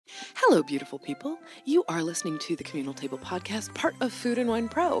Hello, beautiful people. You are listening to the Communal Table Podcast, part of Food and Wine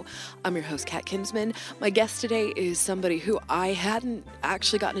Pro. I'm your host, Kat Kinsman. My guest today is somebody who I hadn't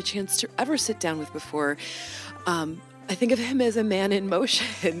actually gotten a chance to ever sit down with before. I think of him as a man in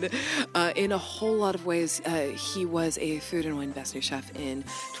motion in a whole lot of ways. He was a Food and Wine Best New Chef in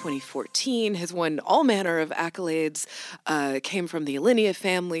 2014, has won all manner of accolades, came from the Alinea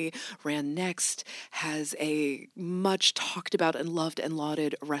family, ran Next, has a much talked about and loved and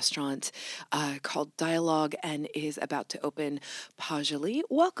lauded restaurant called Dialogue, and is about to open Pas Joli.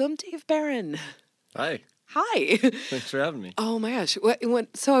 Welcome, Dave Barron. Hi. Hi. Thanks for having me. Oh my gosh.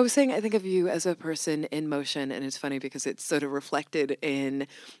 So I was saying, I think of you as a person in motion, and it's funny because it's sort of reflected in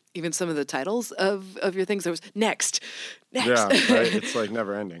even some of the titles of your things. There was Next. Yeah, right? It's like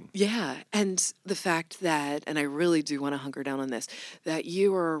never ending. Yeah. And the fact that, and I really do want to hunker down on this, that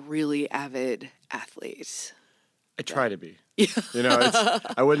you are a really avid athlete. I try to be. Yeah. You know,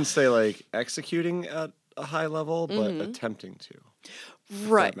 I wouldn't say like executing at a high level, but attempting to.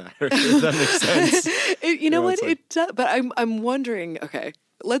 Right. If that matters. If that makes sense. You know what? Like, it does. But I'm wondering, okay,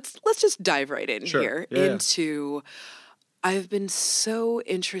 let's just dive right in here into. I've been so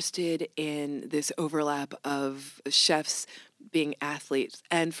interested in this overlap of chefs being athletes.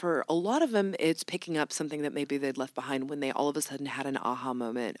 And for a lot of them, it's picking up something that maybe they'd left behind when they all of a sudden had an aha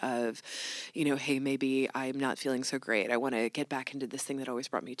moment of, you know, hey, maybe I'm not feeling so great. I want to get back into this thing that always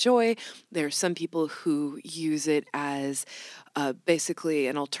brought me joy. There are some people who use it as basically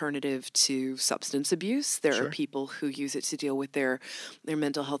an alternative to substance abuse. There are people who use it to deal with their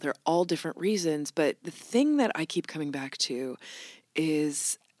mental health. They're all different reasons. But the thing that I keep coming back to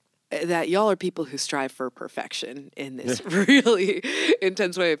is that y'all are people who strive for perfection in this really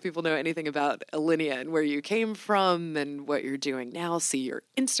intense way. If people know anything about Alinea and where you came from and what you're doing now, see your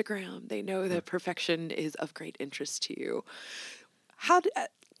Instagram, they know that perfection is of great interest to you. How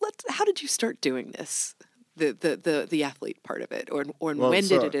did you start doing this? The athlete part of it, or when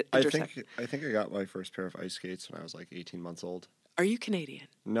did it intersect? I think I got my first pair of ice skates when I was like 18 months old. Are you Canadian?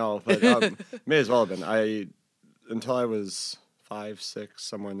 No, but may as well have been. Until I was 5, 6,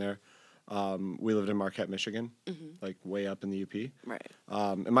 somewhere in there. We lived in Marquette, Michigan, like way up in the UP. Right.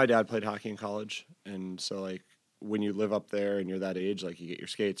 And my dad played hockey in college, and so like when you live up there and you're that age, like you get your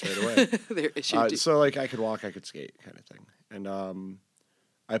skates right away. So like I could walk, I could skate, kind of thing. And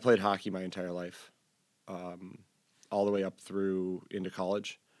I played hockey my entire life, all the way up through into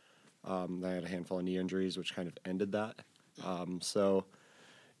college. I had a handful of knee injuries, which kind of ended that. So,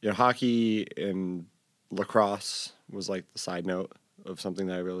 you know, hockey and lacrosse was like the side note of something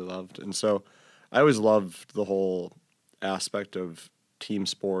that I really loved. And so I always loved the whole aspect of team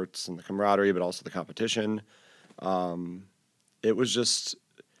sports and the camaraderie, but also the competition. It was just,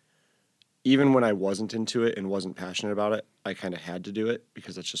 even when I wasn't into it and wasn't passionate about it, I kind of had to do it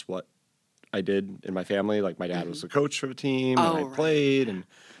because that's just what I did in my family. Like my dad was the coach for the team and I played, and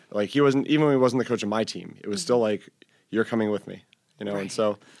like he wasn't, even when he wasn't the coach of my team, it was still like, you're coming with me. You know, and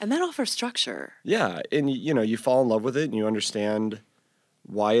so... And that offers structure. Yeah, and, you know, you fall in love with it, and you understand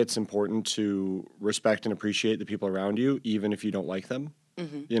why it's important to respect and appreciate the people around you, even if you don't like them,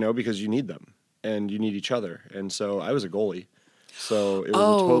 you know, because you need them, and you need each other. And so I was a goalie, so it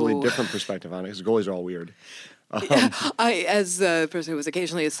was a totally different perspective on it, because goalies are all weird. I, as a person who was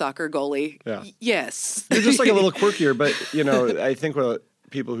occasionally a soccer goalie, yes. You're just like a little quirkier, but, you know, I think what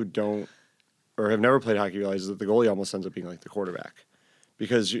people who don't or have never played hockey realize is that the goalie almost ends up being like the quarterback.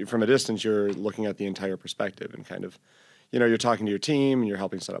 Because from a distance, you're looking at the entire perspective and kind of, you know, you're talking to your team and you're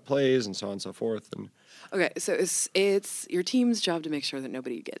helping set up plays and so on and so forth. And okay, so it's your team's job to make sure that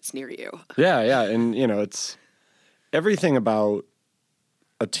nobody gets near you. Yeah, and you know, it's everything about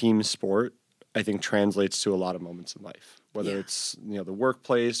a team sport. I think translates to a lot of moments in life. Whether it's the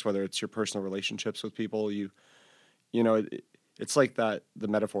workplace, whether it's your personal relationships with people, you know. It's like the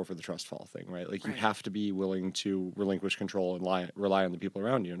metaphor for the trust fall thing, right? Like you have to be willing to relinquish control and rely on the people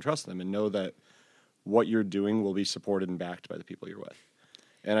around you and trust them and know that what you're doing will be supported and backed by the people you're with.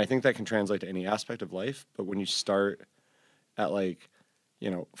 And I think that can translate to any aspect of life. But when you start at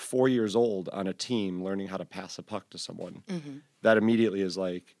 4 years old on a team learning how to pass a puck to someone, that immediately is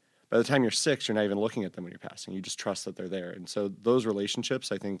like, by the time you're 6, you're not even looking at them when you're passing. You just trust that they're there. And so those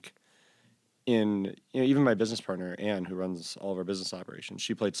relationships, I think, even my business partner, Anne, who runs all of our business operations,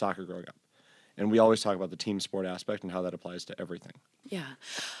 she played soccer growing up. And we always talk about the team sport aspect and how that applies to everything. Yeah.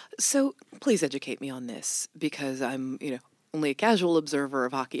 So please educate me on this because I'm, only a casual observer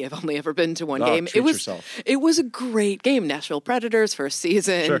of hockey. I've only ever been to one game. Yourself. It was a great game. Nashville Predators first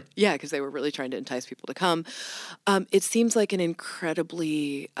season. Sure. Yeah, because they were really trying to entice people to come. It seems like an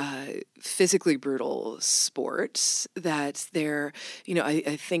incredibly physically brutal sport that there,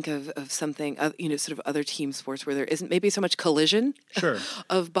 I think of something, sort of other team sports where there isn't maybe so much collision sure.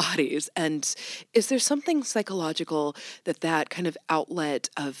 of bodies. And is there something psychological that kind of outlet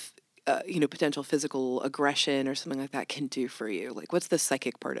of potential physical aggression or something like that can do for you? Like, what's the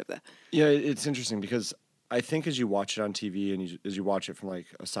psychic part of that? Yeah, it's interesting because I think as you watch it on TV and as you watch it from like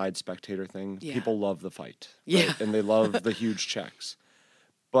a side spectator thing, people love the fight. Right? Yeah. And they love the huge checks.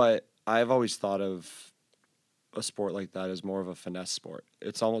 But I've always thought of a sport like that as more of a finesse sport.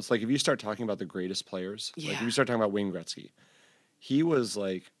 It's almost like if you start talking about the greatest players, like if you start talking about Wayne Gretzky, he was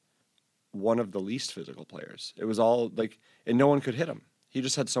like one of the least physical players. It was all like, and no one could hit him. He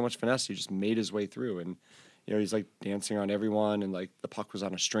just had so much finesse. He just made his way through, and he's like dancing on everyone, and like the puck was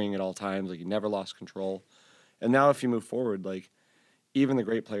on a string at all times. Like he never lost control. And now, if you move forward, like even the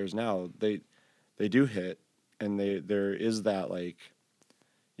great players now, they do hit, and there is that like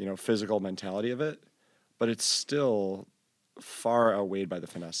physical mentality of it, but it's still far outweighed by the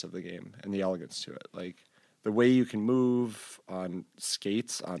finesse of the game and the elegance to it. Like the way you can move on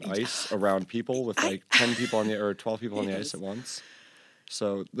skates on ice around people with like 10 people or 12 people on the ice at once.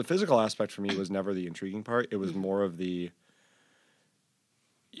 So the physical aspect for me was never the intriguing part. It was more of the,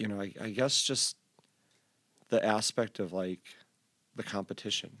 I guess just the aspect of like the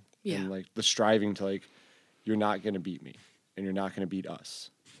competition and like the striving to like, you're not going to beat me and you're not going to beat us.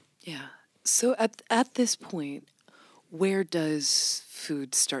 Yeah. So at this point, where does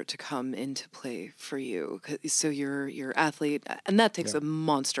food start to come into play for you? So you're athlete, and that takes a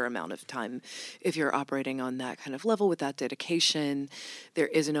monster amount of time. If you're operating on that kind of level with that dedication, there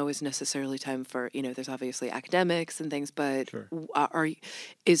isn't always necessarily time for, there's obviously academics and things, but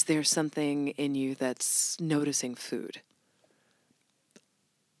is there something in you that's noticing food?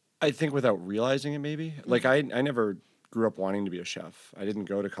 I think without realizing it, maybe. Like I never grew up wanting to be a chef. I didn't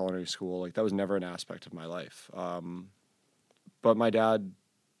go to culinary school. Like that was never an aspect of my life. But my dad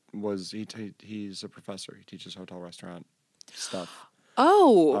he's a professor. He teaches hotel restaurant stuff.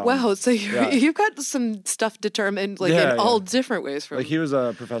 Oh, wow. So you've got some stuff determined in all different ways. Like he was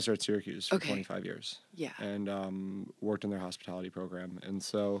a professor at Syracuse for 25 years. Yeah. And worked in their hospitality program. And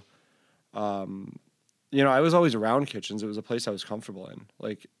so, I was always around kitchens. It was a place I was comfortable in.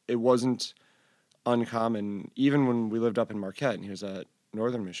 Like it wasn't uncommon, even when we lived up in Marquette and he was at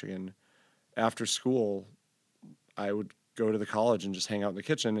Northern Michigan, after school, I would go to the college and just hang out in the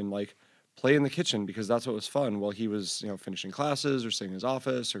kitchen and like play in the kitchen because that's what was fun while he was, finishing classes or sitting in his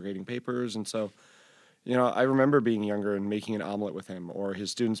office or grading papers. And so, I remember being younger and making an omelet with him or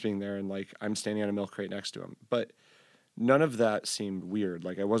his students being there and like I'm standing on a milk crate next to him. But none of that seemed weird.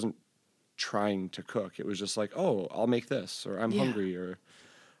 Like I wasn't trying to cook. It was just like, oh, I'll make this or I'm hungry or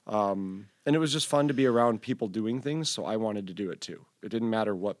and it was just fun to be around people doing things. So I wanted to do it too. It didn't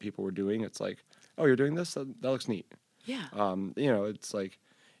matter what people were doing. It's like, oh, you're doing this? That looks neat. Yeah. It's like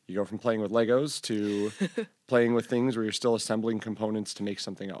you go from playing with Legos to playing with things where you're still assembling components to make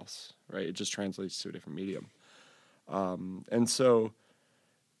something else, right? It just translates to a different medium. And so,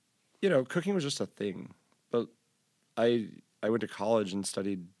 cooking was just a thing. But I went to college and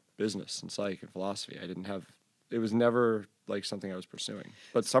studied business and psych and philosophy. It was never like something I was pursuing.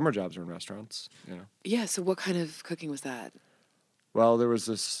 But summer jobs were in restaurants, Yeah, so what kind of cooking was that? Well, there was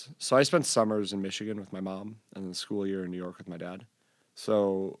this. So I spent summers in Michigan with my mom, and then the school year in New York with my dad.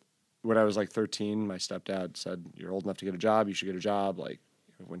 So when I was like 13, my stepdad said, "You're old enough to get a job. You should get a job." Like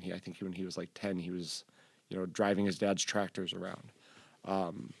when he was like 10, he was, driving his dad's tractors around,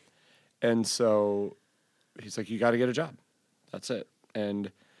 and so he's like, "You got to get a job. That's it."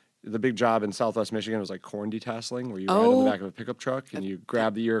 And the big job in Southwest Michigan was like corn detasseling, where you ride on the back of a pickup truck and you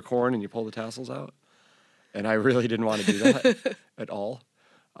grab the ear of corn and you pull the tassels out. And I really didn't want to do that at all.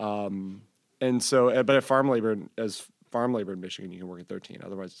 And so, but farm labor in Michigan, you can work at 13.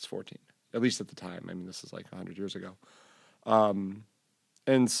 Otherwise, it's 14. At least at the time. I mean, this is like 100 years ago.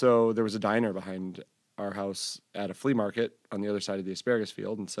 And so there was a diner behind our house at a flea market on the other side of the asparagus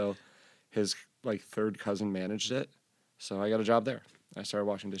field. And so his like third cousin managed it. So I got a job there. I started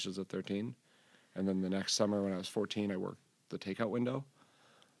washing dishes at 13. And then the next summer when I was 14, I worked the takeout window.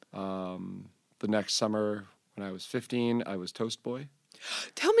 The next summer, when I was 15, I was toast boy.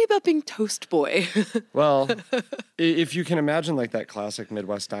 Tell me about being toast boy. Well, if you can imagine like that classic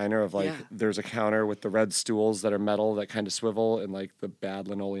Midwest diner of like there's a counter with the red stools that are metal that kind of swivel and like the bad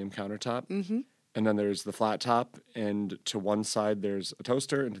linoleum countertop. Mm-hmm. And then there's the flat top, and to one side there's a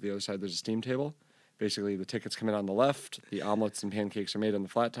toaster and to the other side there's a steam table. basically the tickets come in on the left, the omelets and pancakes are made on the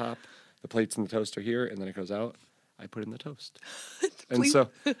flat top, the plates and the toast are here, and then it goes out. I put in the toast. And so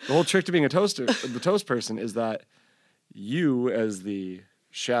the whole trick to being the toast person is that you, as the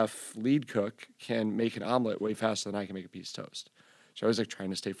chef, lead cook, can make an omelet way faster than I can make a piece of toast. So I was like trying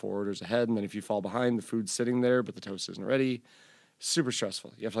to stay 4 orders ahead, and then if you fall behind, the food's sitting there, but the toast isn't ready. Super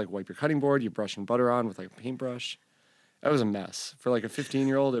stressful. You have to like wipe your cutting board, you're brushing butter on with like a paintbrush. That was a mess. For like a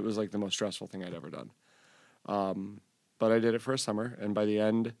 15-year-old, it was like the most stressful thing I'd ever done. But I did it for a summer, and by the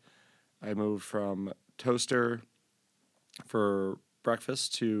end, I moved from toaster for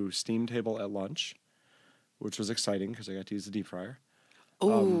breakfast to steam table at lunch, which was exciting because I got to use the deep fryer.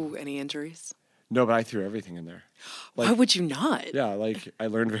 Oh, any injuries? No, but I threw everything in there. Like, why would you not? Yeah, like I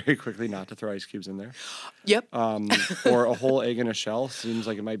learned very quickly not to throw ice cubes in there. Yep. Or a whole egg in a shell seems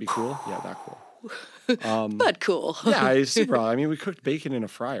like it might be cool. Yeah, not cool. But cool. Yeah, it's super. I mean, we cooked bacon in a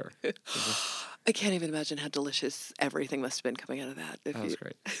fryer. I can't even imagine how delicious everything must have been coming out of that. That was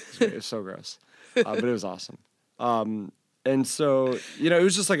great. It was so gross, but it was awesome. And so, it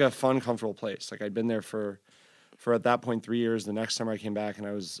was just like a fun, comfortable place. Like I'd been there for at that point 3 years. The next summer I came back and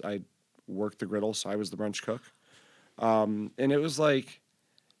I worked the griddle, so I was the brunch cook. And it was like,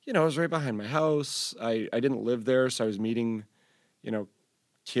 it was right behind my house. I didn't live there, so I was meeting,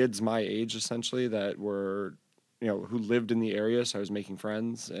 kids my age essentially that were, who lived in the area. So I was making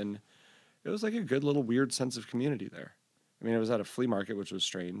friends, and it was like a good little weird sense of community there. I mean, it was at a flea market, which was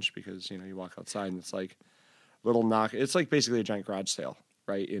strange because, you walk outside and it's like it's like basically a giant garage sale,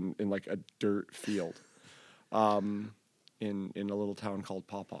 right? In like a dirt field, in a little town called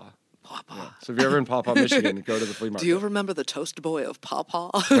Paw Paw. Paw Paw. Yeah. So if you're ever in Paw Paw, Michigan, go to the flea market. Do you remember the toast boy of Paw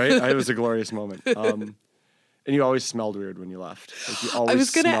Paw? Right? It was a glorious moment. And you always smelled weird when you left. Like you always I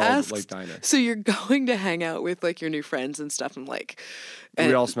was gonna smelled ask, like diner. So you're going to hang out with like your new friends and stuff, and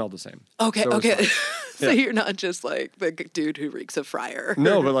we all smelled the same. Okay, so okay. So you're not just like the dude who reeks of fryer.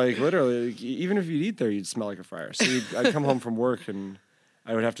 No, but like literally, even if you'd eat there, you'd smell like a fryer. So I'd come home from work and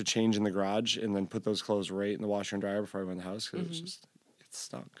I would have to change in the garage and then put those clothes right in the washer and dryer before I went in the house because it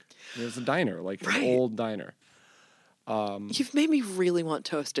stunk. It was a diner, like an old diner. You've made me really want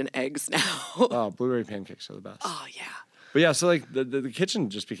toast and eggs now. Oh, blueberry pancakes are the best. Oh, yeah. But yeah, so like the kitchen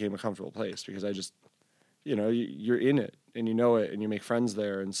just became a comfortable place because I just, you're in it and you know it and you make friends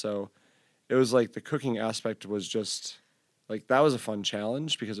there. And so it was like the cooking aspect was just like, that was a fun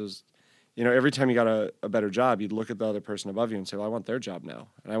challenge because it was, every time you got a better job, you'd look at the other person above you and say, well, I want their job now.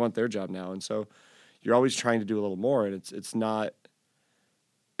 And I want their job now. And so you're always trying to do a little more. And it's not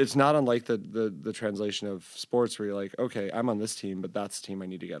unlike the translation of sports where you're like, okay, I'm on this team, but that's the team I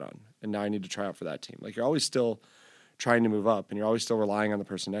need to get on. And now I need to try out for that team. Like you're always still trying to move up and you're always still relying on the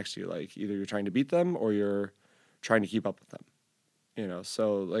person next to you. Like either you're trying to beat them or you're trying to keep up with them.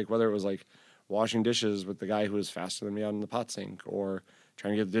 So like whether it was like washing dishes with the guy who was faster than me on the pot sink or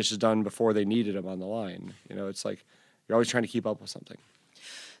trying to get the dishes done before they needed them on the line. It's like you're always trying to keep up with something.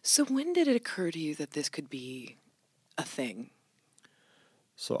 So when did it occur to you that this could be a thing?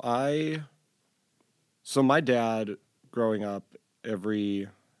 So my dad growing up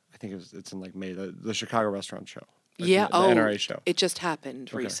I think it's in like May, the Chicago Restaurant Show. Like the NRA show. It just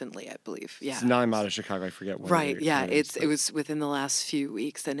happened recently, I believe. Yeah. So now I'm out of Chicago. I forget when. Right. Yeah. It was within the last few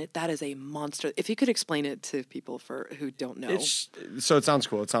weeks, and that is a monster. If you could explain it to people who don't know. So it sounds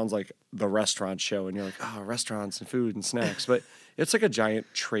cool. It sounds like the restaurant show, and you're like, oh, restaurants and food and snacks, but it's like a giant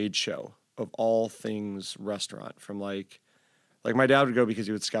trade show of all things restaurant. From like my dad would go because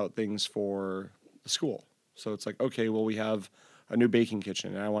he would scout things for the school. So it's like, okay, well, we have a new baking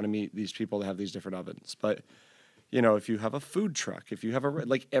kitchen, and I want to meet these people that have these different ovens, but. If you have a food truck, if you have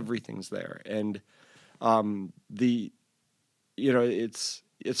like everything's there. And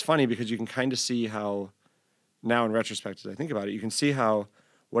it's funny because you can kind of see how now in retrospect, as I think about it, you can see how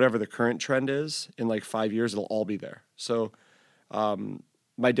whatever the current trend is in like 5 years, it'll all be there. So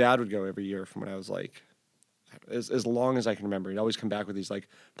my dad would go every year from when I was like, as long as I can remember. He'd always come back with these like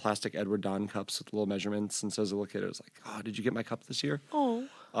plastic Edward Don cups with little measurements. And so as a little kid, it was like, oh, did you get my cup this year? Oh.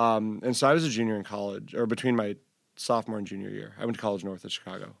 And so I was a junior in college, or between my sophomore and junior year. I went to college north of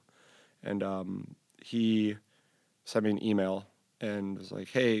Chicago. And he sent me an email and was like,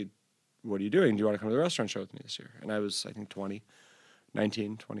 hey, what are you doing? Do you want to come to the restaurant show with me this year? And I was, I think,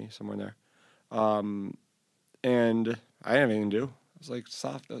 19, 20, somewhere in there. And I didn't have anything to do. It was like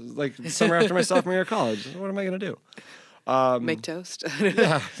summer after my sophomore year of college. What am I going to do? Make toast?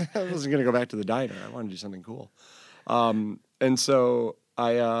 Yeah, I wasn't going to go back to the diner. I wanted to do something cool. And so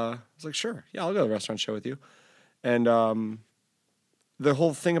I was like, sure, yeah, I'll go to the restaurant show with you. And the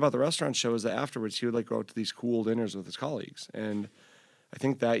whole thing about the restaurant show is that afterwards he would like go out to these cool dinners with his colleagues. And I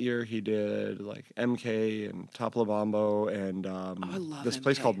think that year he did like MK and Topolobampo and I love this MK.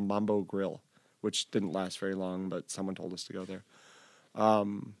 place called Mambo Grill, which didn't last very long, but someone told us to go there.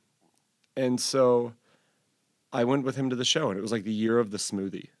 And so I went with him to the show, and it was like the year of the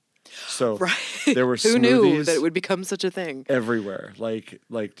smoothie. So right. there were Who knew that it would become such a thing? Everywhere, like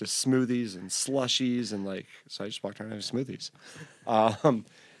just smoothies and slushies, and like, so I just walked around and had smoothies.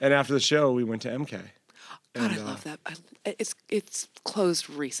 And after the show, we went to MK. God, I love that. It's closed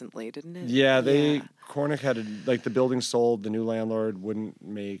recently, didn't it? Yeah, Cornick had like the building sold. The new landlord wouldn't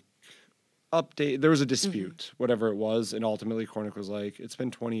make update. There was a dispute, whatever it was, and ultimately Cornick was like, "It's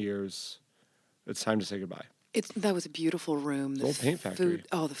been 20 years. It's time to say goodbye." That was a beautiful room. The old paint factory.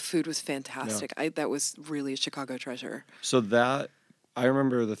 The food was fantastic. Yeah. That was really a Chicago treasure. So I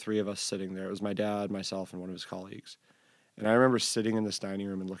remember the three of us sitting there. It was my dad, myself, and one of his colleagues. And I remember sitting in this dining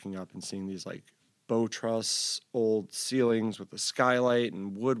room and looking up and seeing these like bow truss old ceilings with a skylight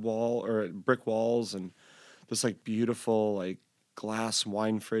and brick walls and this like beautiful like glass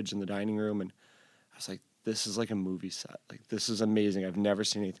wine fridge in the dining room. And I was like, this is like a movie set. Like, this is amazing. I've never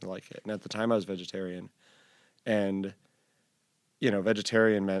seen anything like it. And at the time I was vegetarian. And,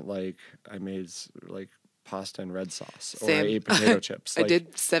 vegetarian meant like I made like pasta and red sauce. Same. Or I ate potato chips. I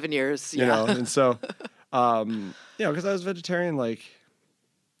did 7 years. You know, and so, because I was vegetarian, like,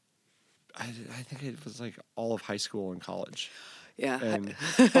 I think it was like all of high school and college. Yeah.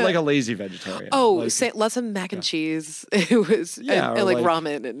 But like a lazy vegetarian. Oh, like, lots of mac and cheese. It was, and like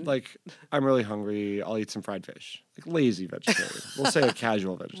ramen. And like, I'm really hungry. I'll eat some fried fish. Like lazy vegetarian. We'll say a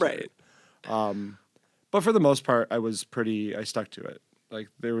casual vegetarian. Right. But for the most part, I stuck to it. Like,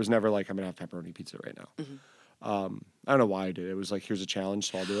 there was never like, I'm going to have pepperoni pizza right now. Mm-hmm. I don't know why I did it. It was like, here's a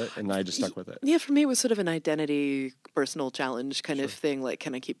challenge, so I'll do it. And I just stuck with it. Yeah, for me, it was sort of an identity, personal challenge kind of thing. Like,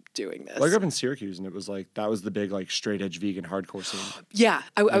 can I keep doing this? Well, I grew up in Syracuse, and it was like, that was the big, like, straight edge vegan hardcore scene. Yeah,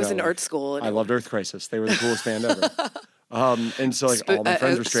 I was in art school. And I loved Earth Crisis. They were the coolest band ever. And so, like, all my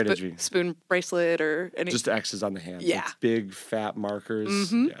friends were straight edge vegan. Spoon bracelet or anything? Just X's on the hand. Yeah. Like, big, fat markers.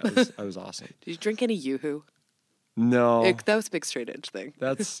 Mm-hmm. Yeah, it was awesome. Did you drink any Yoo-Hoo? No. That was a big straight edge thing.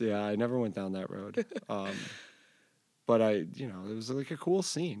 I never went down that road. But it was like a cool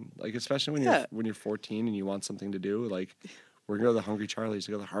scene. Like, especially when you're 14 and you want something to do. Like, we're going to go to the Hungry Charlie's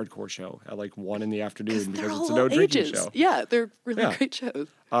to go to the hardcore show at like 1 PM because it's a no drinking show. Yeah, they're really great shows.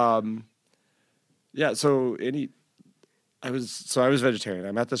 Yeah, so I was vegetarian.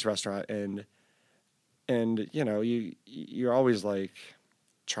 I'm at this restaurant and you're always like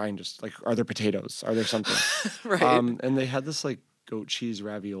trying just like, are there potatoes? Are there something? Right. And they had this like goat cheese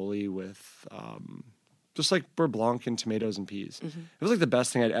ravioli with just like beurre blanc and tomatoes and peas. Mm-hmm. It was like the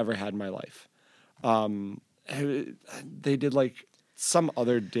best thing I'd ever had in my life. They did like some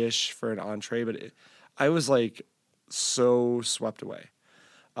other dish for an entree, but I was like so swept away.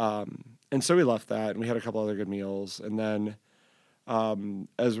 And so we left that, and we had a couple other good meals. And then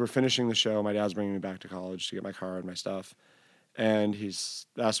as we're finishing the show, my dad's bringing me back to college to get my car and my stuff. And he's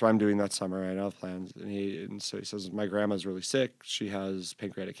asked what I'm doing that summer. I don't have plans. And so he says, my grandma's really sick. She has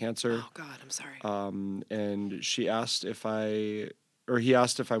pancreatic cancer. Oh, God, I'm sorry. And he asked if I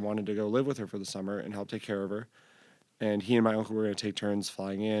wanted to go live with her for the summer and help take care of her. And he and my uncle were going to take turns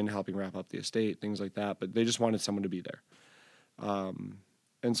flying in, helping wrap up the estate, things like that. But they just wanted someone to be there.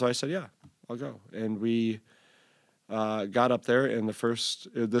 And so I said, yeah, I'll go. And we got up there, and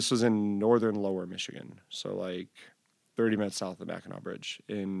this was in northern Lower Michigan. So like 30 minutes south of Mackinac Bridge,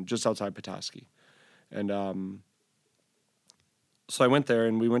 just outside Petoskey. And so I went there,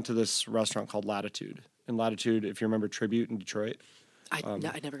 and we went to this restaurant called Latitude. And Latitude, if you remember Tribute in Detroit. I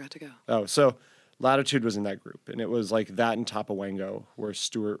never got to go. Oh, so Latitude was in that group. And it was like that and Topawango, where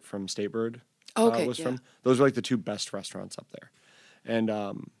Stuart from Statebird was from. Those were like the two best restaurants up there. And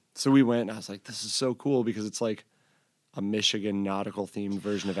so we went, and I was like, this is so cool because it's like a Michigan nautical-themed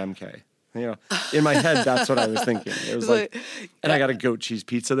version of MK. In my head, that's what I was thinking. It was like, and I got a goat cheese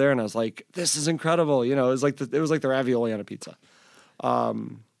pizza there, and I was like, "This is incredible!" It was like the ravioli on a pizza.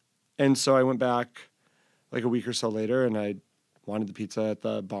 And so I went back like a week or so later, and I wanted the pizza at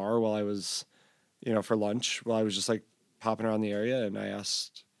the bar while I was, for lunch. While I was just like popping around the area, and I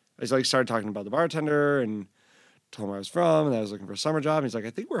started talking about the bartender and told him where I was from, and I was looking for a summer job. And he's like, "I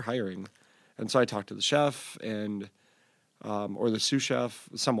think we're hiring," and so I talked to the chef and or the sous chef,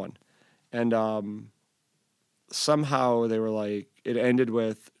 someone. And somehow they were like, it ended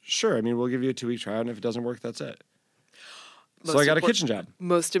with, sure, I mean, we'll give you a 2-week trial, and if it doesn't work, that's it. So I got a kitchen job.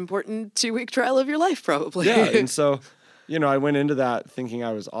 Most important 2-week trial of your life, probably. Yeah, and so, I went into that thinking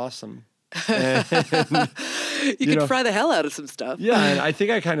I was awesome. And, you could fry the hell out of some stuff. Yeah, and I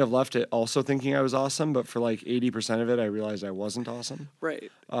think I kind of left it also thinking I was awesome, but for like 80% of it, I realized I wasn't awesome.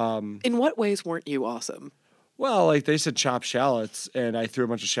 Right. In what ways weren't you awesome? Well, like they said chop shallots, and I threw a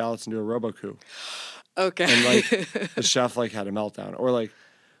bunch of shallots into a Robocoup. Okay. And like the chef like had a meltdown. Or like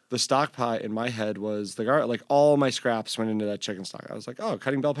the stock pot in my head was the garlic. Like all my scraps went into that chicken stock. I was like, oh,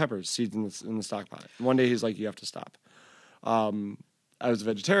 cutting bell peppers, seeds in the stock pot. And one day he's like, you have to stop. I was a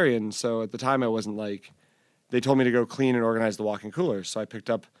vegetarian, so at the time I wasn't like, they told me to go clean and organize the walk-in cooler. So I picked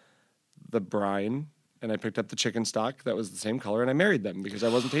up the brine and I picked up the chicken stock that was the same color and I married them because I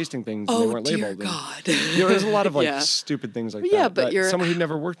wasn't tasting things and they weren't labeled. Oh, dear God. And, there's a lot of like stupid things like that. Yeah, but you're someone who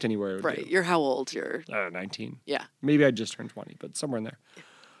never worked anywhere would do. You're how old? You're 19. Yeah. Maybe I just turned 20, but somewhere in there.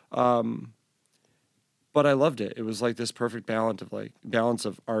 But I loved it. It was like this perfect balance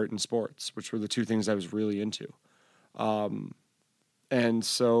of art and sports, which were the two things I was really into. And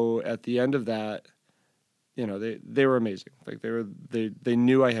so at the end of that, they were amazing. Like they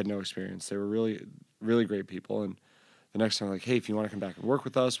knew I had no experience. They were really, really great people. And the next time, like, hey, if you want to come back and work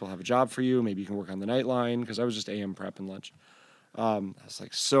with us, we'll have a job for you. Maybe you can work on the Nightline, because I was just AM prep and lunch. I was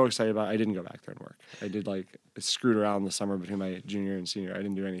like so excited about it. I didn't go back there and work. I did I screwed around the summer between my junior and senior. I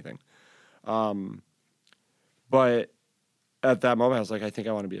didn't do anything. But at that moment, I was like, I think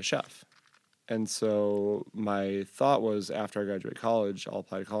I want to be a chef. And so my thought was, after I graduate college, I'll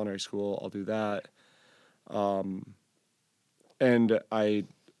apply to culinary school. I'll do that. And I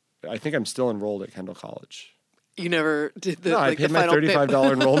think I'm still enrolled at Kendall College. You never did the No, I paid my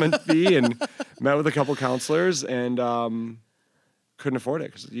 $35 enrollment fee and met with a couple counselors and couldn't afford it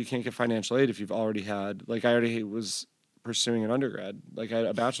because you can't get financial aid if you've already had, I already was pursuing an undergrad. I had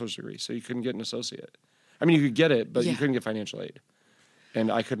a bachelor's degree, so you couldn't get an associate. I mean, you could get it, but you couldn't get financial aid. And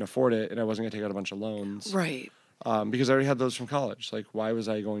I couldn't afford it, and I wasn't going to take out a bunch of loans. Right. Because I already had those from college. Why was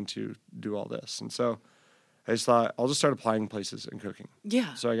I going to do all this? And so I just thought, I'll just start applying places and cooking.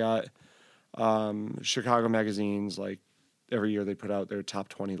 Yeah. So I got Chicago magazines, every year they put out their top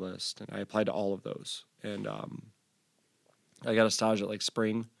 20 list, and I applied to all of those. And I got a stage at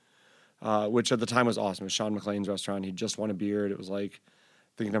Spring, which at the time was awesome. It was Sean McLean's restaurant. He just won a beard. It was I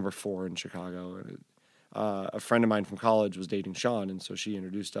think number 4 in Chicago. And a friend of mine from college was dating Sean, and so she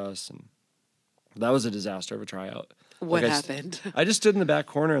introduced us, and that was a disaster of a tryout. What happened? I just stood in the back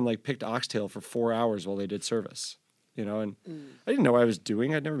corner and picked oxtail for 4 hours while they did service, and I didn't know what I was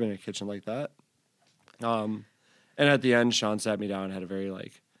doing. I'd never been in a kitchen like that. And at the end, Sean sat me down and had a very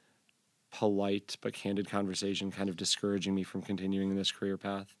polite but candid conversation, kind of discouraging me from continuing in this career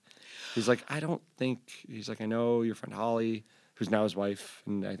path. He's like, I know your friend Holly, who's now his wife,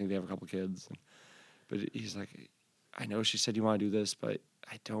 and I think they have a couple kids. But he's like, I know she said you want to do this, but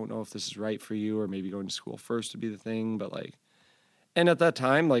I don't know if this is right for you, or maybe going to school first would be the thing. But and at that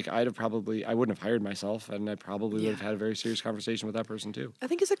time, I wouldn't have hired myself, and I probably would have had a very serious conversation with that person too. I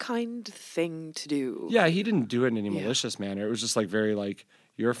think it's a kind thing to do. Yeah, he didn't do it in any malicious manner. It was just very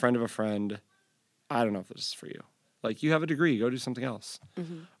you're a friend of a friend. I don't know if this is for you. You have a degree, go do something else.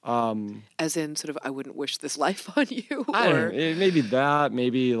 Mm-hmm. As in, sort of, I wouldn't wish this life on you. I don't know. Maybe that.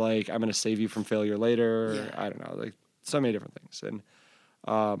 Maybe I'm going to save you from failure later. Yeah. I don't know. So many different things. And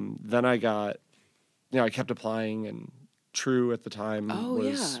then I got, I kept applying, and True at the time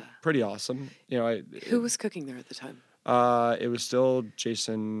was pretty awesome. Who was cooking there at the time? It was still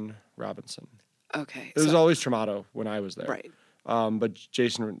Jason Robinson. Okay. It was always Tramato when I was there. Right. But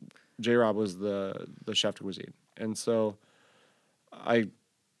J-Rob was the chef de cuisine. And so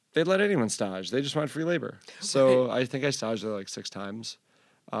they'd let anyone stage. They just wanted free labor. So I think I staged there 6 times.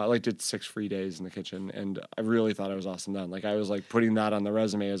 Did 6 free days in the kitchen. And I really thought I was awesome then. I was putting that on the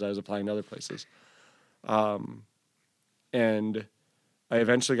resume as I was applying to other places. And I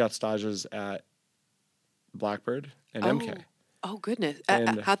eventually got stages at Blackbird and MK. Oh, goodness.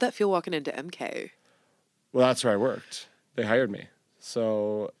 How'd that feel walking into MK? Well, that's where I worked. They hired me.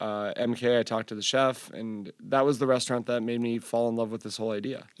 So MK, I talked to the chef, and that was the restaurant that made me fall in love with this whole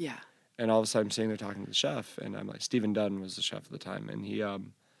idea. Yeah. And all of a sudden, I'm sitting there talking to the chef, and I'm like, Stephen Dunn was the chef at the time, and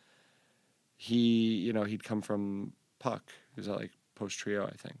he'd come from Puck. He was at Post Trio,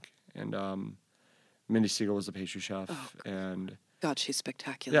 I think, and Mindy Siegel was the pastry chef, and God, she's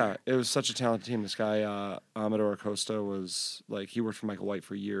spectacular. Yeah, it was such a talented team. This guy Amador Acosta was he worked for Michael White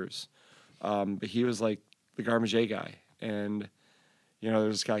for years, but he was the Garmager guy, and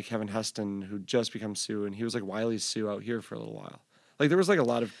there's this guy, Kevin Heston, who just become Sue, and he was Wiley's Sue out here for a little while. There was a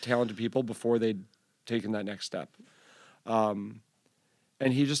lot of talented people before they'd taken that next step. And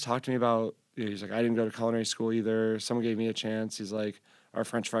he just talked to me about, he's I didn't go to culinary school either. Someone gave me a chance. He's our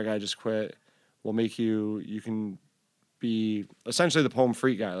French fry guy just quit. We'll make you can be essentially the Poem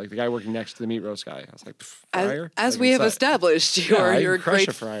Freak guy, like the guy working next to the meat roast guy. I was like, fryer? As we have established, you're a great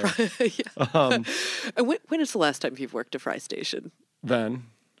a fryer. And when is the last time you've worked a fry station? Then.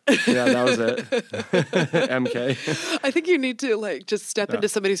 Yeah, that was it. MK. I think you need to just step into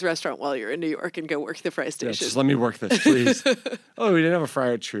somebody's restaurant while you're in New York and go work the fry station. Yeah, just let me work this, please. Oh, we didn't have a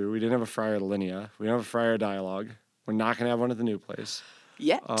fryer at True. We didn't have a fryer at Alinea. We didn't have a fryer at Dialogue. We're not going to have one at the new place.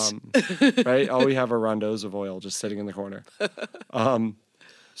 Yet. Right? All we have are rondos of oil just sitting in the corner.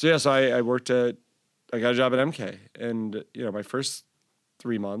 So I got a job at MK. And, my first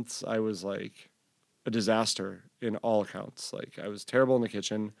 3 months, I was like a disaster in all accounts. Like, I was terrible in the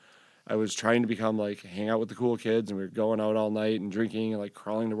kitchen. I was trying to become hang out with the cool kids, and we were going out all night and drinking and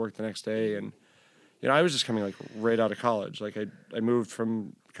crawling to work the next day. And, I was just coming right out of college. I moved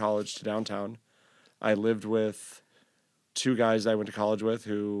from college to downtown. I lived with 2 guys I went to college with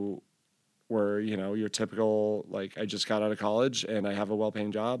who were, your typical, I just got out of college and I have a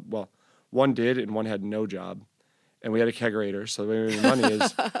well-paying job. Well, one did and one had no job. And we had a kegerator. So the way we made money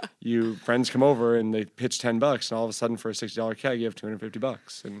is friends come over and they pitch $10 and all of a sudden for a $60 keg, you have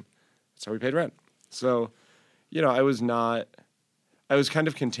 $250. And that's how we paid rent. So, I was kind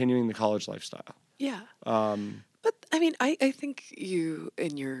of continuing the college lifestyle. Yeah. But I mean, I think you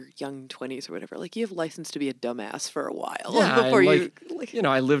in your young 20s or whatever, you have license to be a dumbass for a while. Yeah, before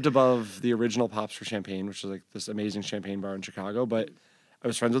I lived above the original Pops for Champagne, which was this amazing champagne bar in Chicago. But I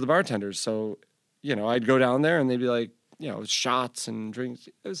was friends with the bartenders, so I'd go down there and they'd be shots and drinks.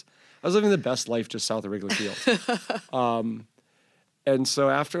 I was living the best life just south of Wrigley Field. And so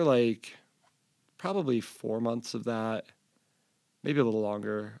after probably 4 months of that, maybe a little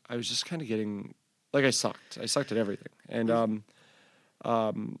longer, I was just kind of getting. I sucked. I sucked at everything, and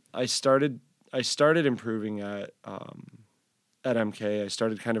I started improving at MK. I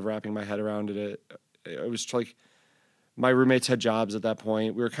started kind of wrapping my head around it. It was my roommates had jobs at that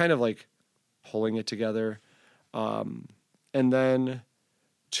point. We were kind of pulling it together, and then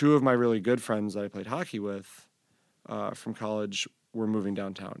 2 of my really good friends that I played hockey with from college were moving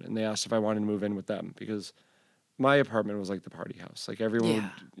downtown, and they asked if I wanted to move in with them because my apartment was the party house.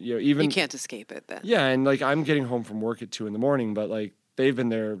 Everyone would, even... You can't escape it then. Yeah, and I'm getting home from work at 2 a.m, but they've been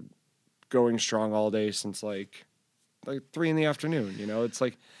there going strong all day since 3 p.m. It's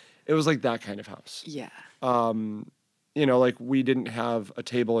it was that kind of house. Yeah. We didn't have a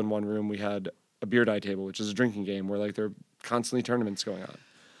table in one room. We had a beer die table, which is a drinking game where there are constantly tournaments going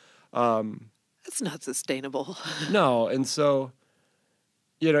on. That's not sustainable. No, and so,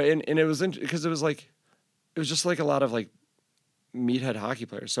 and it was because it was just a lot of meathead hockey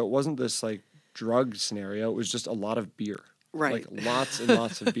players. So it wasn't this drug scenario. It was just a lot of beer. Right. Lots and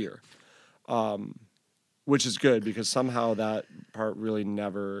lots of beer. Which is good because somehow that part really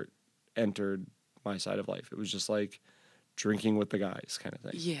never entered my side of life. It was just drinking with the guys kind of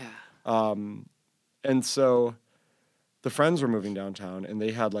thing. Yeah. And so the friends were moving downtown and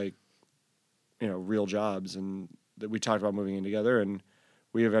they had real jobs, and that we talked about moving in together, and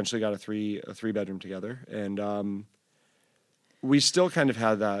we eventually got a three bedroom together, and we still kind of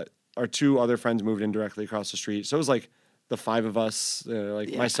had that. Our 2 other friends moved in directly across the street, so it was the 5 of us,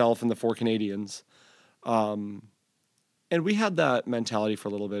 myself and the 4 Canadians, and we had that mentality for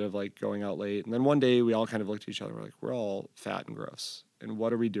a little bit of going out late, and then one day we all kind of looked at each other, we're all fat and gross, and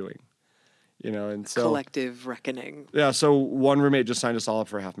what are we doing? And so collective reckoning. Yeah, so one roommate just signed us all up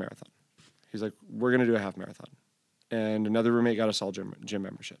for a half marathon. He's we're gonna do a half marathon. And another roommate got us all gym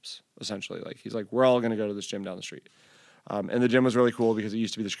memberships, essentially. He's we're all going to go to this gym down the street. And the gym was really cool because it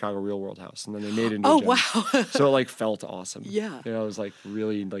used to be the Chicago Real World House, and then they made it into a gym. Oh, wow. So it, felt awesome. Yeah. It was,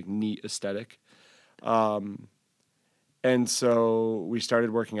 really, neat aesthetic. And so we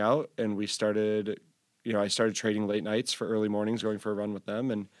started working out, and we started, I started trading late nights for early mornings, going for a run with them.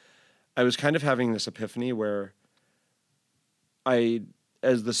 And I was kind of having this epiphany where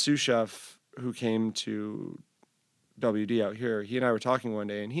as the sous chef who came to WD out here, he and I were talking one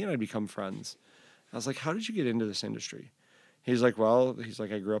day, and he and I had become friends. I was how did you get into this industry? He's I grew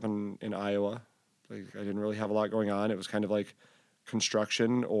up in Iowa. I didn't really have a lot going on. It was kind of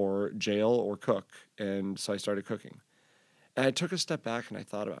construction or jail or cook. And so I started cooking. And I took a step back and I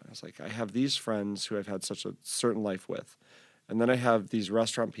thought about it. I was I have these friends who I've had such a certain life with. And then I have these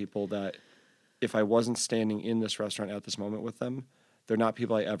restaurant people that if I wasn't standing in this restaurant at this moment with them, they're not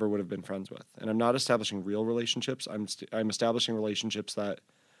people I ever would have been friends with. And I'm not establishing real relationships. I'm establishing relationships that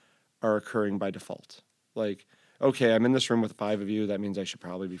are occurring by default. Okay, I'm in this room with 5 of you. That means I should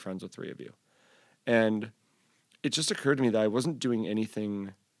probably be friends with 3 of you. And it just occurred to me that I wasn't doing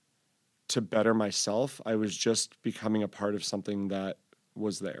anything to better myself. I was just becoming a part of something that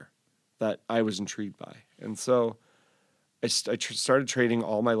was there, that I was intrigued by. And so started trading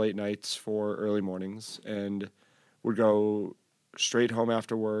all my late nights for early mornings, and would go straight home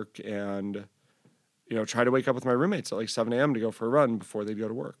after work and, try to wake up with my roommates at like 7 a.m. to go for a run before they'd go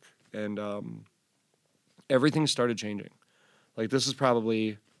to work. And everything started changing. Like, this is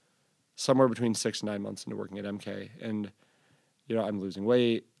probably somewhere between 6 and 9 months into working at MK. And, I'm losing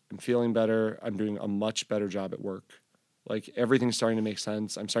weight. I'm feeling better. I'm doing a much better job at work. Like, everything's starting to make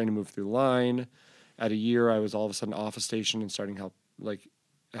sense. I'm starting to move through the line. At a year, I was all of a sudden off a station and starting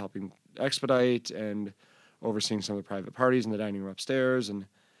helping expedite and overseeing some of the private parties in the dining room upstairs, and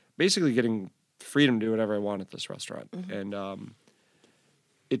basically getting freedom to do whatever I want at this restaurant. Mm-hmm. And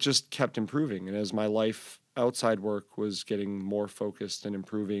it just kept improving. And as my life outside work was getting more focused and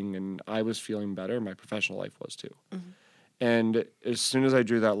improving, and I was feeling better, my professional life was too. Mm-hmm. And as soon as I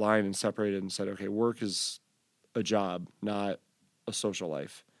drew that line and separated and said, okay, work is a job, not a social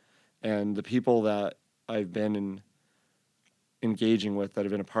life. And the people that I've been engaging with that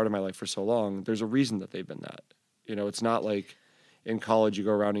have been a part of my life for so long, there's a reason that they've been that. It's not like in college you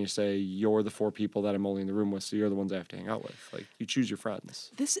go around and you say, you're the 4 people that I'm only in the room with, so you're the ones I have to hang out with. Like, you choose your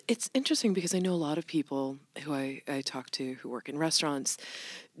friends. It's interesting because I know a lot of people who I talk to who work in restaurants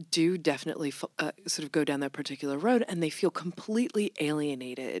do definitely sort of go down that particular road, and they feel completely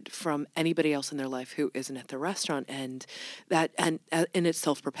alienated from anybody else in their life who isn't at the restaurant, and that and it's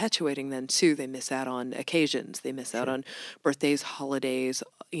self-perpetuating then too. They miss out on occasions, they miss out on birthdays, holidays,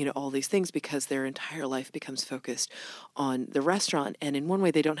 all these things, because their entire life becomes focused on the restaurant. And in one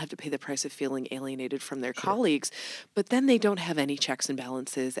way, they don't have to pay the price of feeling alienated from their colleagues, but then they don't have any checks and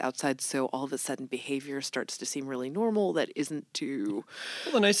balances outside, so all of a sudden behavior starts to seem really normal that isn't too...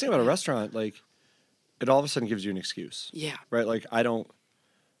 Well, the nice thing about a restaurant, like, it all of a sudden gives you an excuse. Yeah. Right? Like, I don't...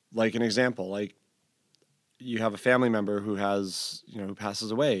 Like, an example, like, you have a family member who has, who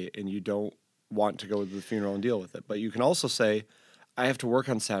passes away, and you don't want to go to the funeral and deal with it. But you can also say, I have to work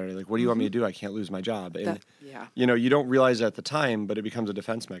on Saturday. Like, what do you want me to do? I can't lose my job. And, you don't realize it at the time, but it becomes a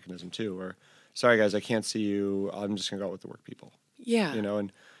defense mechanism too. Or, sorry, guys, I can't see you. I'm just going to go out with the work people. Yeah.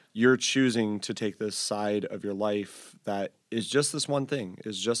 And you're choosing to take this side of your life that is just this one thing,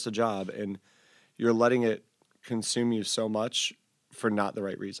 is just a job, and you're letting it consume you so much for not the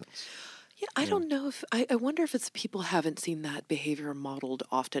right reasons. Yeah, I don't know if I wonder if it's people haven't seen that behavior modeled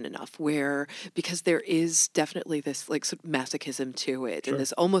often enough, where, because there is definitely this like sort of masochism to it, and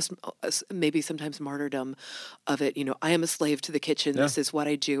this almost maybe sometimes martyrdom of it. I am a slave to the kitchen. This is what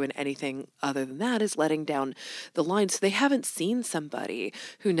I do, and anything other than that is letting down the line. So they haven't seen somebody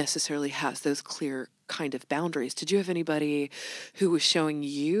who necessarily has those clear kind of boundaries. Did you have anybody who was showing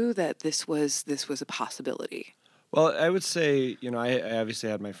you that this was a possibility? Well, I would say, I obviously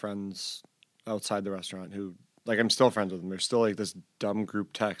had my friends outside the restaurant who, like, I'm still friends with them. There's still like this dumb group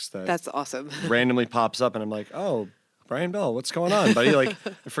text that's awesome. randomly pops up, and I'm like, oh, Brian Bell, what's going on, buddy? Like,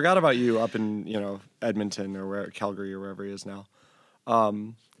 I forgot about you up in, Edmonton or Calgary or wherever he is now.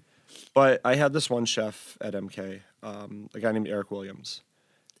 But I had this one chef at MK, a guy named Eric Williams.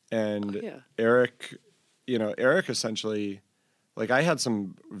 And Eric, Eric essentially, like, I had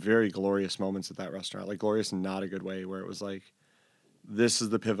some very glorious moments at that restaurant, like glorious in not a good way, where it was like, this is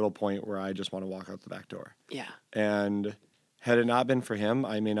the pivotal point where I just want to walk out the back door. Yeah. And had it not been for him,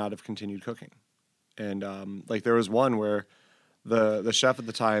 I may not have continued cooking. And like, there was one where the chef at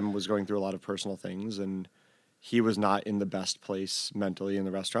the time was going through a lot of personal things, and he was not in the best place mentally in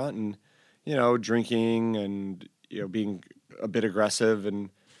the restaurant, and drinking and being a bit aggressive and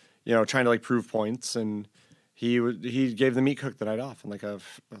trying to like prove points. And he gave the meat cook the night off on like a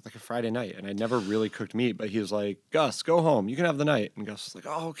Friday night, and I'd never really cooked meat, but he was like, Gus, go home, you can have the night. And Gus was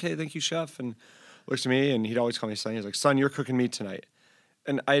like, oh, okay, thank you, chef. And looks at me, and he'd always call me son. He's like, son, you're cooking meat tonight.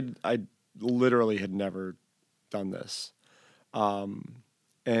 And I literally had never done this.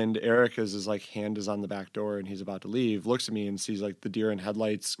 And Eric is his like hand is on the back door, and he's about to leave, looks at me and sees like the deer in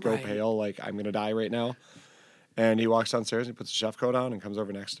headlights go pale, like I'm gonna die right now. And he walks downstairs and he puts a chef coat on and comes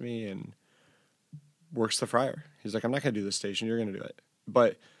over next to me and works the fryer. He's like, I'm not going to do this station. You're going to do it.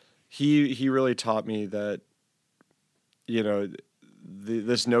 But he really taught me that,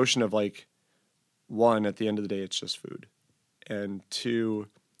 this notion of like, one, at the end of the day, it's just food. And two,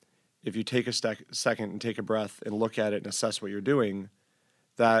 if you take a second and take a breath and look at it and assess what you're doing,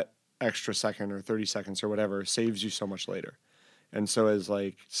 that extra second or 30 seconds or whatever saves you so much later. And so as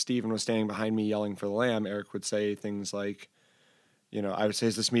like Steven was standing behind me yelling for the lamb, Eric would say things like, I would say,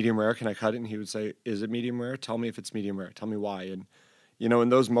 is this medium rare? Can I cut it? And he would say, is it medium rare? Tell me if it's medium rare. Tell me why. And, in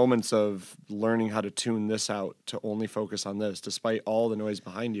those moments of learning how to tune this out to only focus on this, despite all the noise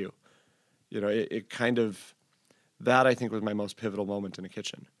behind you, it kind of, that I think was my most pivotal moment in a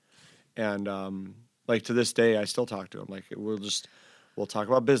kitchen. And Like to this day, I still talk to him. Like we'll talk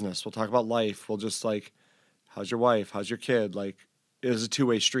about business. We'll talk about life. We'll just like, how's your wife? How's your kid? Like, it is a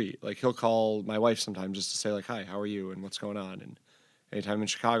two-way street. Like he'll call my wife sometimes just to say like, hi, how are you? And what's going on? And anytime I'm in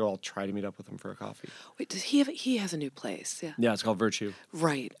Chicago, I'll try to meet up with him for a coffee. Wait, does he has a new place? Yeah. Yeah, it's called Virtue.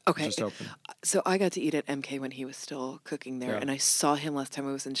 Right. Okay. It's just open. So I got to eat at MK when he was still cooking there, and I saw him last time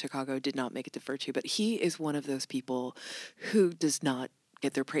I was in Chicago. Did not make it to Virtue, but he is one of those people who does not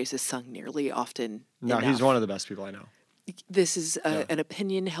get their praises sung nearly often. No, enough. He's one of the best people I know. This is an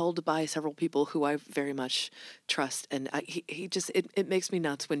opinion held by several people who I very much trust, and he just it makes me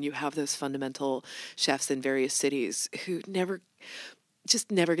nuts when you have those fundamental chefs in various cities who never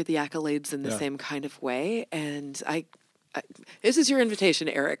get the accolades in the same kind of way. And I this is your invitation,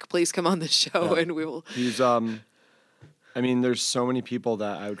 Eric. Please come on the show, and we will. He's I mean, there's so many people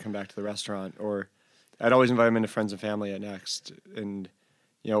that I would come back to the restaurant, or I'd always invite him into friends and family at Next, and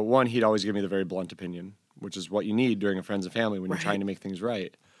one, he'd always give me the very blunt opinion, which is what you need during a friends and family when you're trying to make things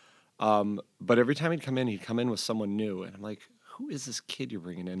right. But every time he'd come in with someone new, and I'm like, who is this kid you're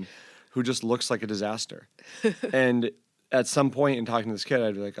bringing in who just looks like a disaster? And at some point in talking to this kid,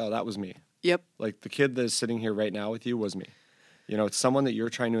 I'd be like, oh, that was me. Yep. Like the kid that's sitting here right now with you was me. It's someone that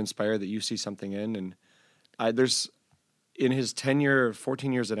you're trying to inspire, that you see something in. And there's, in his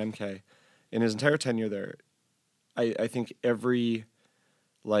 14 years at MK, in his entire tenure there, I think every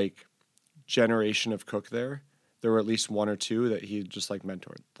generation of cook there were at least one or two that he just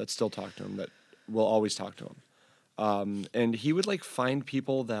mentored, that still talk to him, that will always talk to him. And he would find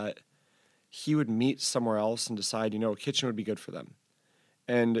people that he would meet somewhere else and decide, a kitchen would be good for them.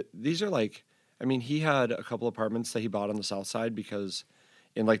 And these are he had a couple apartments that he bought on the south side because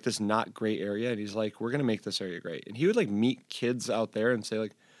in this not great area, and he's like, we're going to make this area great. And he would meet kids out there and say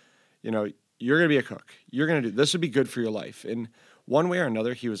you're going to be a cook. You're going to do, this would be good for your life. And one way or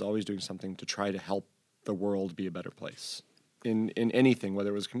another, he was always doing something to try to help the world be a better place in anything, whether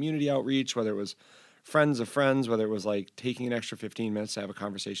it was community outreach, whether it was friends of friends, whether it was taking an extra 15 minutes to have a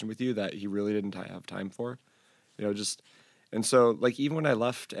conversation with you that he really didn't have time for, and so even when I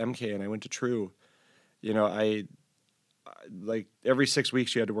left MK and I went to True, I every 6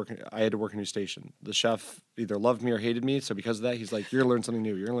 weeks I had to work a new station. The chef either loved me or hated me. So because of that, he's like, you're gonna learn something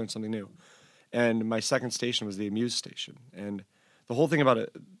new. You're gonna learn something new. And my second station was the Amuse station. And the whole thing about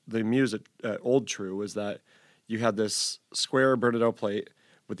it, the Amuse at Old True, was that you had this square Bernardo plate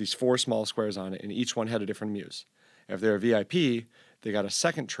with these 4 small squares on it, and each one had a different Amuse. If they're a VIP, they got a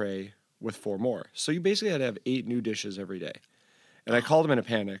second tray with 4 more. So you basically had to have 8 new dishes every day. And I called him in a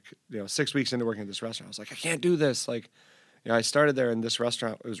panic. 6 weeks into working at this restaurant, I was like, I can't do this. I started there in this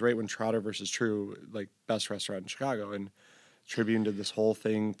restaurant. It was right when Trotter versus True, best restaurant in Chicago, and Tribune did this whole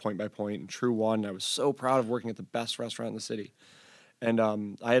thing point by point, and True won. I was so proud of working at the best restaurant in the city. And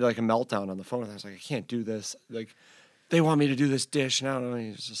I had a meltdown on the phone. I was like, I can't do this. They want me to do this dish. And I don't know.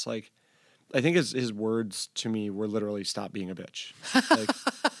 He's just I think his words to me were literally, stop being a bitch.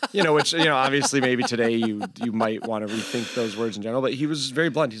 Which, obviously maybe today you might want to rethink those words in general, but he was very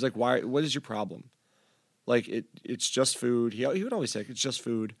blunt. He's like, what is your problem? It's just food. He would always say, it's just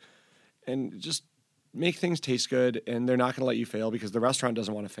food, and just make things taste good. And they're not going to let you fail because the restaurant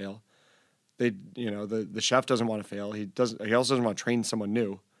doesn't want to fail. The chef doesn't want to fail. He also doesn't want to train someone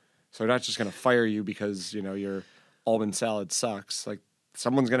new. So they're not just going to fire you because, your almond salad sucks.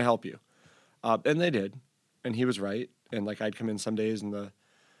 Someone's going to help you. And they did. And he was right. And I'd come in some days and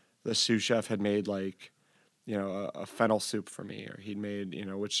the sous chef had made a fennel soup for me, or he'd made,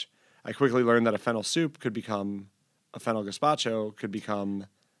 which I quickly learned that a fennel soup could become a fennel gazpacho, could become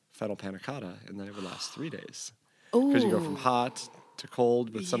fennel panna cotta, and then it would last 3 days. Because you go from hot to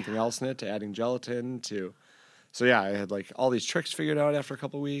cold with something else in it, to adding gelatin to, so yeah, I had all these tricks figured out after a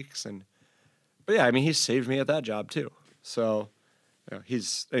couple of weeks, but yeah, he saved me at that job too. So,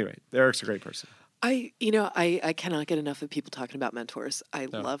 Eric's a great person. I cannot get enough of people talking about mentors. I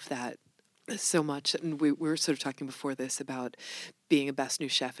love that so much. And we were sort of talking before this about being a best new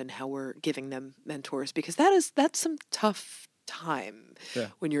chef and how we're giving them mentors, because that's some tough time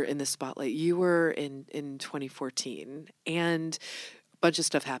when you're in the spotlight. You were in 2014 and a bunch of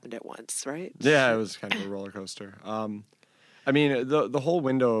stuff happened at once, right? Yeah, it was kind of a roller coaster. The whole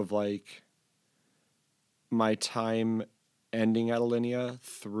window of my time ending at Alinea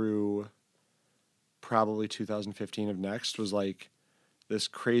through probably 2015 of Next was this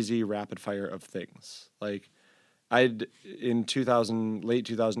crazy rapid fire of things. I'd in late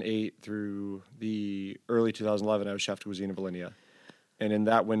 2008 through the early 2011, I was chef de cuisine of Alinea, and in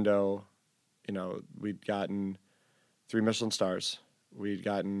that window, we'd gotten 3 Michelin stars. We'd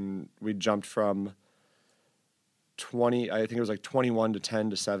jumped from 20, I think it was 21 to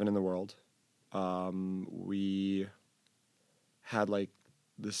 10 to 7 in the world. We had like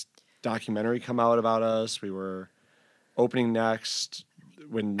this documentary come out about us. We were opening Next.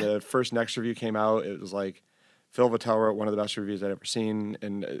 When the first Next review came out, it was like Phil Vitale wrote one of the best reviews I'd ever seen.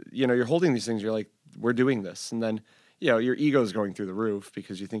 And, you're holding these things. You're like, we're doing this. And then, your ego's going through the roof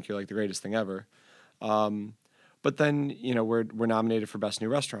because you think you're like the greatest thing ever. But then, we're nominated for Best New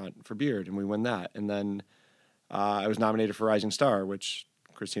Restaurant for Beard, and we win that. And then I was nominated for Rising Star, which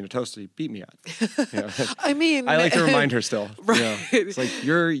Christina Tosti beat me at. I mean, I like to remind her still. Right. It's like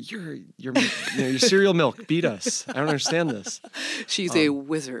your cereal milk beat us. I don't understand this. She's a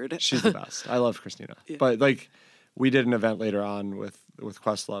wizard. She's the best. I love Christina. Yeah. But like, we did an event later on with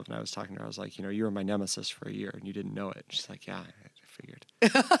Questlove, and I was talking to her. I was like, you were my nemesis for a year, and you didn't know it. She's like, yeah, I figured.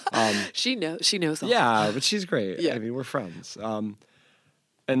 She knows. All. Yeah, but she's great. Yeah. I mean, we're friends. And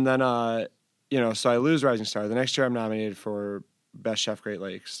then so I lose Rising Star. The next year, I'm nominated for Best Chef Great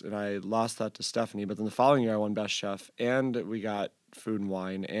Lakes, and I lost that to Stephanie. But then the following year, I won Best Chef, and we got Food and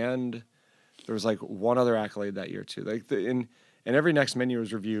Wine, and there was like one other accolade that year too. Like and every Next menu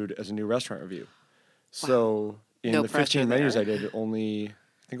was reviewed as a new restaurant review. So in the 15 menus I did, only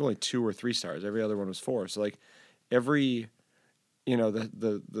 2 or 3 stars. Every other one was 4. So like every,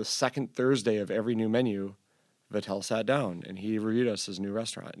 the second Thursday of every new menu, Vitale sat down and he reviewed us as a new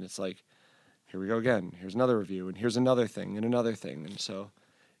restaurant, and it's like, here we go again. Here's another review, and here's another thing, and another thing. And so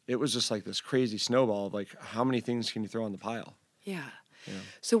it was just like this crazy snowball of like, how many things can you throw on the pile? Yeah.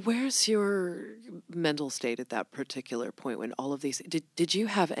 So where's your mental state at that particular point when all of these, did you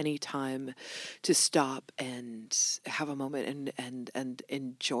have any time to stop and have a moment and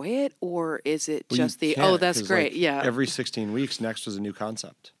enjoy it? Or is it just that's great. Like, every 16 weeks, Next was a new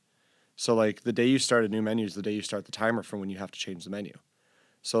concept. So like the day you start a new menu is the day you start the timer from when you have to change the menu.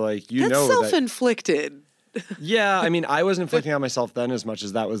 So like, that's self-inflicted. Yeah, I mean, I wasn't inflicting on myself then as much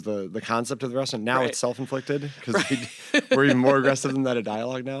as that was the concept of the restaurant. Now It's self-inflicted because we're even more aggressive than that at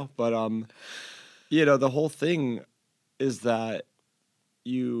dialogue now. But the whole thing is that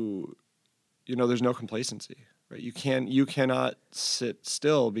there's no complacency, right? You cannot sit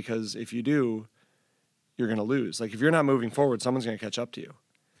still, because if you do, you're going to lose. Like if you're not moving forward, someone's going to catch up to you.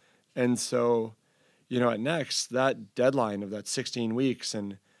 And so, at Next, that deadline of that 16 weeks,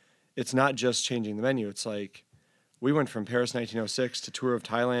 and it's not just changing the menu. It's like we went from Paris 1906 to Tour of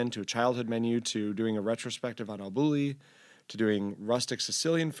Thailand to a childhood menu to doing a retrospective on Albuli to doing rustic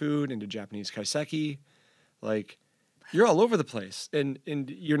Sicilian food and to Japanese kaiseki. Like, you're all over the place. And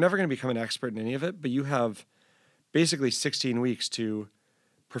you're never going to become an expert in any of it, but you have basically 16 weeks to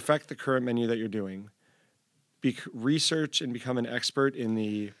perfect the current menu that you're doing, research and become an expert in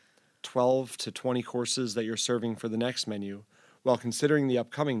the 12 to 20 courses that you're serving for the next menu, while considering the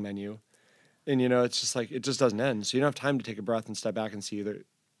upcoming menu. And, it's just like, it just doesn't end. So you don't have time to take a breath and step back and say either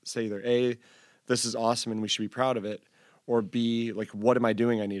A, this is awesome and we should be proud of it, or B, like, what am I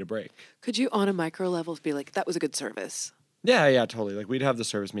doing? I need a break. Could you, on a micro level, be like, that was a good service? Yeah, totally. Like, we'd have the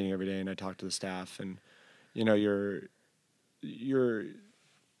service meeting every day, and I talk to the staff, and, you're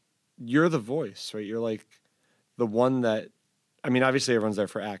the voice, right? You're like the one that, I mean, obviously everyone's there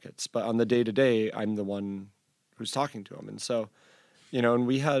for Achatz, but on the day-to-day, I'm the one who's talking to him. And so, and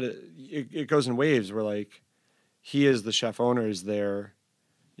we had, it goes in waves where like, he is the chef owner is there,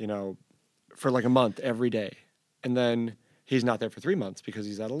 for like a month every day. And then he's not there for 3 months because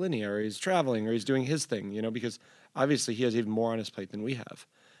he's at Alinea or he's traveling or he's doing his thing, because obviously he has even more on his plate than we have.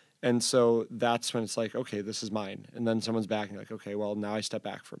 And so that's when it's like, okay, this is mine. And then someone's back and you're like, okay, well, now I step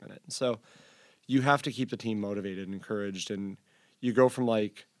back for a minute. And so you have to keep the team motivated and encouraged. And you go from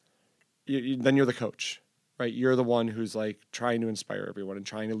like, then you're the coach. Right, you're the one who's like trying to inspire everyone and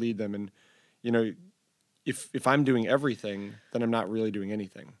trying to lead them. And, if I'm doing everything, then I'm not really doing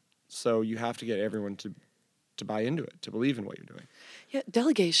anything. So you have to get everyone to buy into it, to believe in what you're doing. Yeah,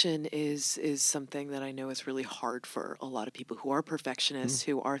 delegation is something that I know is really hard for a lot of people who are perfectionists,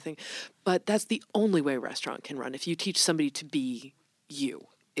 who are but that's the only way a restaurant can run. If you teach somebody to be you,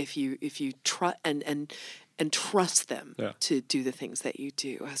 if you trust and trust them to do the things that you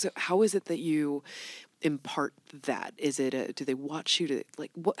do. So how is it that you impart that? Is it do they watch you to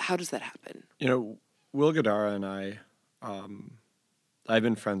how does that happen? Will Guidara and I, I've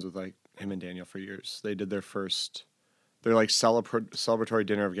been friends with like him and Daniel for years. They did their celebratory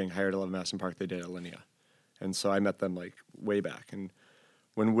dinner of getting hired at 11 Madison Park. They did at Alinea, and so I met them like way back. And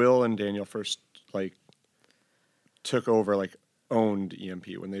when Will and Daniel first like took over, like owned EMP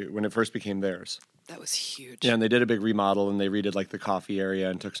when it first became theirs, that was huge. Yeah, and they did a big remodel and they redid like the coffee area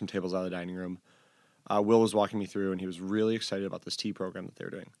and took some tables out of the dining room. Will was walking me through, and he was really excited about this tea program that they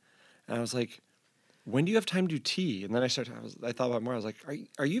were doing. And I was like, when do you have time to do tea? And then I thought about it more. I was like,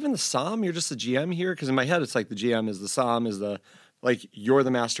 are you even the SOM? You're just the GM here? Because in my head, it's like the GM is the SOM is the, like, you're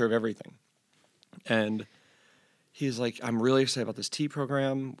the master of everything. And he's like, I'm really excited about this tea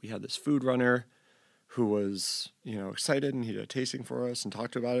program. We had this food runner who was, excited, and he did a tasting for us and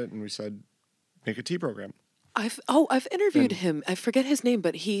talked about it. And we said, make a tea program. I've interviewed him. I forget his name,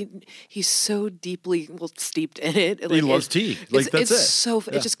 but he's so deeply steeped in it. Like, he loves tea. Like, that's it. So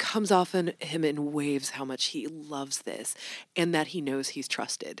it just comes off in him in waves how much he loves this, and that he knows he's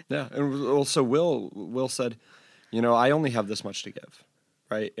trusted. Yeah, and also Will said, I only have this much to give,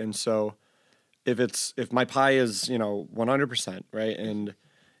 right? And so if my pie is 100%, right,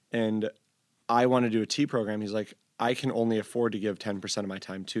 and I want to do a tea program, he's like, I can only afford to give 10% of my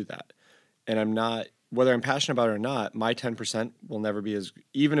time to that, and I'm not. Whether I'm passionate about it or not, my 10% will never be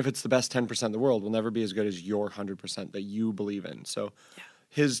even if it's the best 10% in the world, will never be as good as your 100% that you believe in. So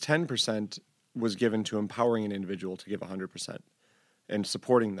his 10% was given to empowering an individual to give 100% and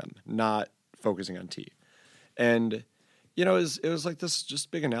supporting them, not focusing on tea. And, it was like this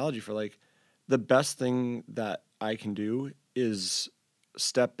just big analogy for, like, the best thing that I can do is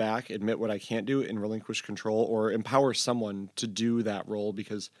step back, admit what I can't do, and relinquish control or empower someone to do that role.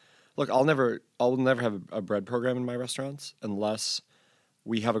 Because look, I'll never have a bread program in my restaurants unless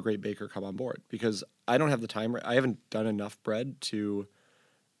we have a great baker come on board, because I don't have the time. I haven't done enough bread to,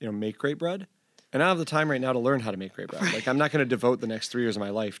 make great bread, and I don't have the time right now to learn how to make great bread. Right. Like, I'm not going to devote the next 3 years of my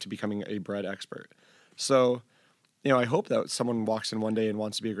life to becoming a bread expert. So, I hope that someone walks in one day and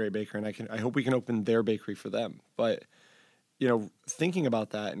wants to be a great baker, and I hope we can open their bakery for them. But, thinking about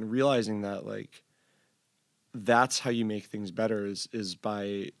that and realizing that, like, that's how you make things better is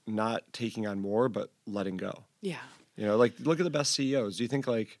by not taking on more, but letting go. Yeah. Like, look at the best CEOs. Do you think,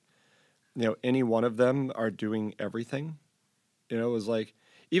 like, any one of them are doing everything? It was like,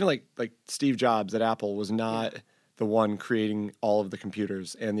 even like Steve Jobs at Apple was not the one creating all of the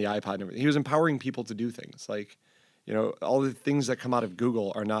computers and the iPod and everything. He was empowering people to do things. Like, all the things that come out of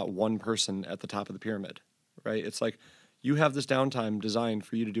Google are not one person at the top of the pyramid, right? It's like, you have this downtime designed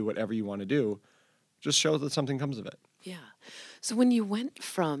for you to do whatever you want to do. Just show that something comes of it. Yeah. So when you went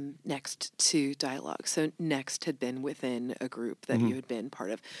from Next to Dialogue, so Next had been within a group that you had been part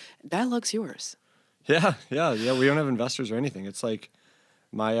of. Dialogue's yours. Yeah. We don't have investors or anything. It's like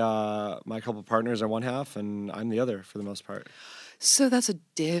my couple partners are one half, and I'm the other for the most part. So that's a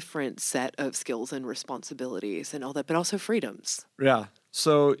different set of skills and responsibilities and all that, but also freedoms. Yeah.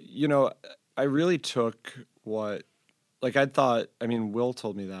 So, I really took what, like, Will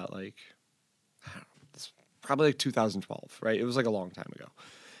told me that, like, probably like 2012, right? It was like a long time ago.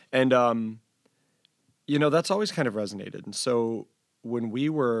 And, that's always kind of resonated. And so when we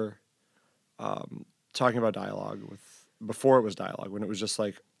were talking about Dialogue before it was Dialogue, when it was just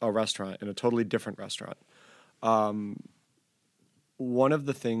like a restaurant in a totally different restaurant, one of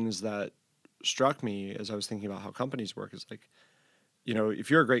the things that struck me as I was thinking about how companies work is like, if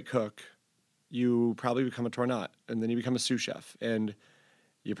you're a great cook, you probably become a tournat, and then you become a sous chef. And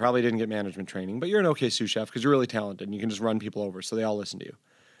you probably didn't get management training, but you're an okay sous chef because you're really talented and you can just run people over, so they all listen to you.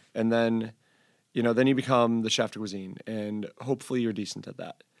 And then, then you become the chef de cuisine, and hopefully you're decent at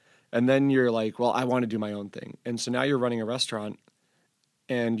that. And then you're like, well, I want to do my own thing. And so now you're running a restaurant,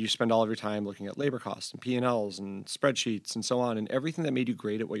 and you spend all of your time looking at labor costs and P&Ls and spreadsheets and so on, and everything that made you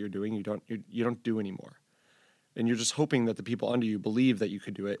great at what you're doing, you don't do anymore. And you're just hoping that the people under you believe that you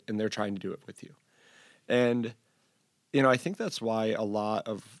could do it, and they're trying to do it with you. And I think that's why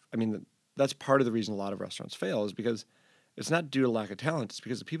that's part of the reason a lot of restaurants fail, is because it's not due to lack of talent. It's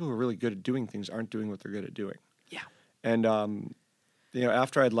because the people who are really good at doing things aren't doing what they're good at doing. Yeah. And,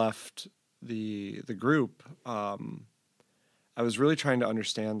 after I'd left the group, I was really trying to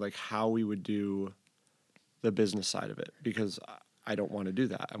understand, like, how we would do the business side of it, because I don't want to do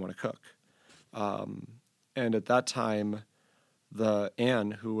that. I want to cook. And at that time,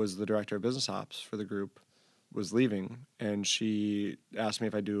 Anne, who was the director of business ops for the group, was leaving, and she asked me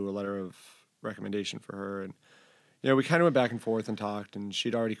if I'd do a letter of recommendation for her. And, we kind of went back and forth and talked, and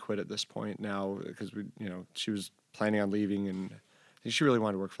she'd already quit at this point now because she was planning on leaving, and I think she really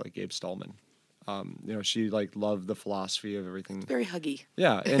wanted to work for, like, Gabe Stallman. She, like, loved the philosophy of everything. It's very huggy.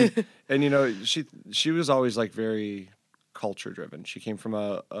 Yeah. And she was always, like, very culture driven. She came from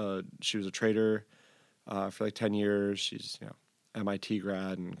she was a trader for like 10 years. She's, MIT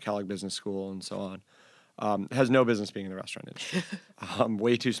grad and Kellogg Business School and so on. Has no business being in the restaurant industry.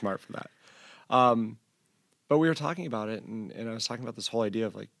 Way too smart for that. But we were talking about it, and I was talking about this whole idea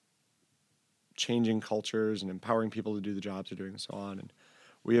of, like, changing cultures and empowering people to do the jobs they're doing and so on. And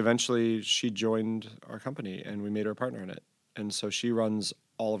she joined our company, and we made her a partner in it. And so she runs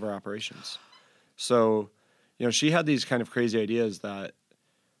all of our operations. So, she had these kind of crazy ideas that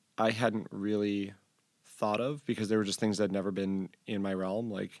I hadn't really thought of because they were just things that had never been in my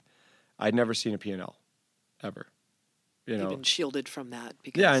realm. Like, I'd never seen a P&L ever. You've been shielded from that.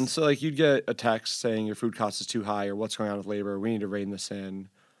 Because... Yeah, and so like you'd get a text saying your food cost is too high or what's going on with labor, we need to rein this in.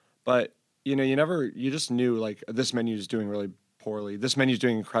 But, you just knew like this menu is doing really poorly. This menu is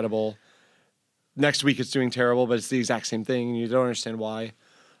doing incredible. Next week it's doing terrible, but it's the exact same thing and you don't understand why.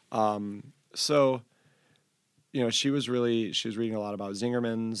 So, she was reading a lot about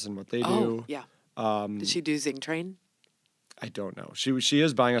Zingerman's and what they do. Oh, yeah. Did she do Zing Train? I don't know. She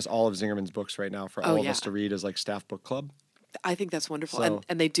is buying us all of Zingerman's books right now for all of us to read as like staff book club. I think that's wonderful. So,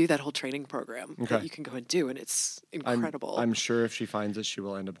 and they do that whole training program that you can go and do, and it's incredible. I'm sure if she finds it, she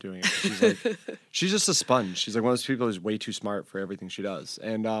will end up doing it. She's like, she's just a sponge. She's like one of those people who's way too smart for everything she does.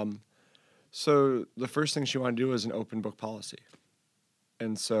 And so the first thing she wanted to do was an open book policy.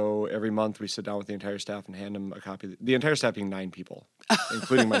 And so every month we sit down with the entire staff and hand them a copy. The entire staff being 9 people,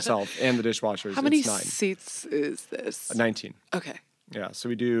 including myself and the dishwashers. How many it's 9. seats is this? 19. Okay. Yeah, so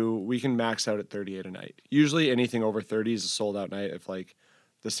we can max out at 38 a night. Usually anything over 30 is a sold out night if like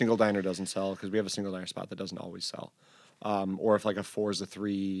the single diner doesn't sell, because we have a single diner spot that doesn't always sell. Or if like a 4 is a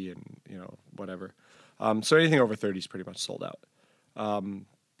 3 and, whatever. So anything over 30 is pretty much sold out.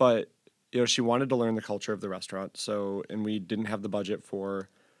 But she wanted to learn the culture of the restaurant. So, and we didn't have the budget for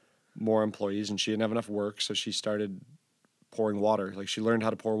more employees and she didn't have enough work. So she started pouring water. Like she learned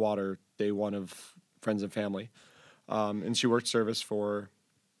how to pour water day one of Friends and Family. And she worked service for,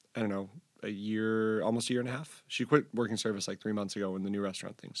 I don't know, almost a year and a half. She quit working service like 3 months ago when the new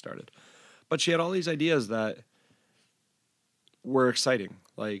restaurant thing started. But she had all these ideas that were exciting,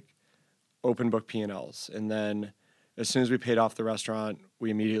 like open book P&Ls. And then as soon as we paid off the restaurant, we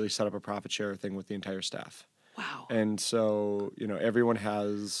immediately set up a profit share thing with the entire staff. Wow. And so, everyone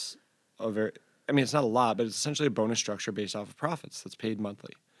has it's not a lot, but it's essentially a bonus structure based off of profits that's paid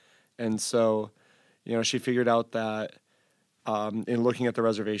monthly. And so, she figured out that in looking at the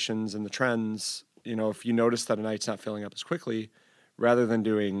reservations and the trends, if you notice that a night's not filling up as quickly, rather than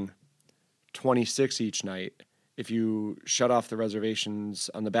doing 26 each night, if you shut off the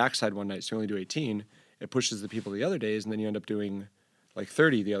reservations on the backside one night, so you only do 18, it pushes the people the other days, and then you end up doing like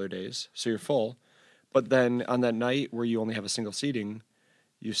 30 the other days, so you're full. But then on that night where you only have a single seating,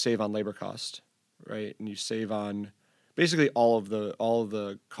 you save on labor cost, right? And you save on basically all of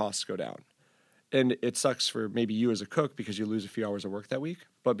the costs go down. And it sucks for maybe you as a cook because you lose a few hours of work that week,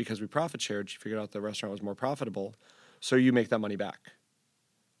 but because we profit shared, she figured out the restaurant was more profitable, so you make that money back.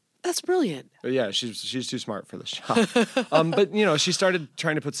 That's brilliant. But yeah, she's too smart for this job. But she started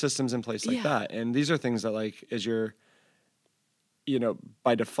trying to put systems in place like that, and these are things that like as you're,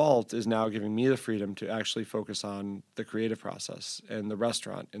 by default is now giving me the freedom to actually focus on the creative process and the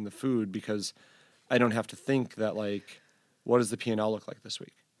restaurant and the food, because I don't have to think that like, what does the P&L look like this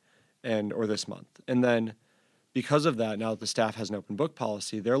week, or this month, and then because of that, now that the staff has an open book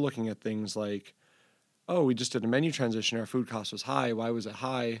policy, they're looking at things like, oh, we just did a menu transition, our food cost was high, why was it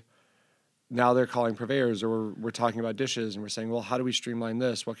high? Now they're calling purveyors, or we're talking about dishes, and we're saying, well, how do we streamline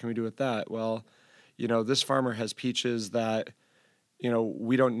this? What can we do with that? Well, this farmer has peaches that,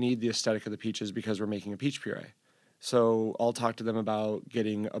 we don't need the aesthetic of the peaches because we're making a peach puree. So I'll talk to them about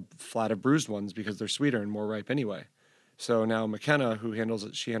getting a flat of bruised ones because they're sweeter and more ripe anyway. So now McKenna,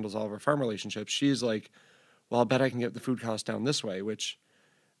 she handles all of our farm relationships, she's like, well, I'll bet I can get the food cost down this way, which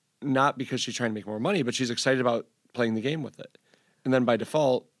not because she's trying to make more money, but she's excited about playing the game with it. And then by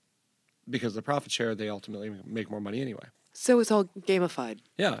default, because of the profit share, they ultimately make more money anyway. So it's all gamified.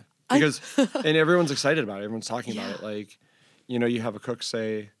 Yeah, because and everyone's excited about it. Everyone's talking about it. Like, you have a cook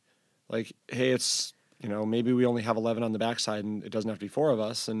say, like, hey, it's maybe we only have 11 on the backside, and it doesn't have to be 4 of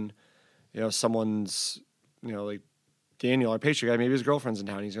us. And someone's like Daniel, our pastry guy, maybe his girlfriend's in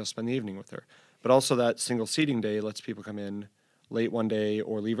town. He's going to spend the evening with her. But also that single seating day lets people come in late one day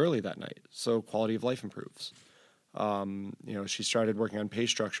or leave early that night, so quality of life improves. She started working on pay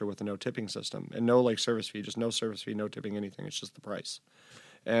structure with a no tipping system and no like service fee, just no service fee, no tipping, anything. It's just the price.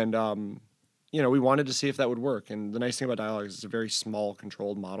 And, we wanted to see if that would work. And the nice thing about Dialogue is it's a very small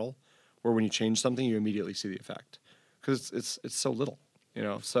controlled model where when you change something, you immediately see the effect because it's so little,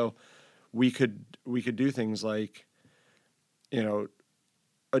 so we could do things like,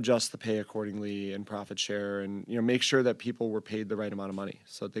 adjust the pay accordingly and profit share and, make sure that people were paid the right amount of money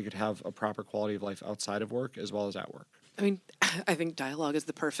so that they could have a proper quality of life outside of work as well as at work. I mean, I think Dialogue is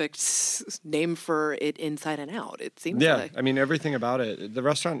the perfect name for it inside and out. It seems like. I mean, everything about it. The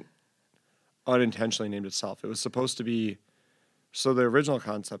restaurant unintentionally named itself. It was supposed to be, so the original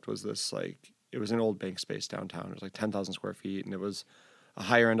concept was this, like, it was an old bank space downtown. It was like 10,000 square feet and it was a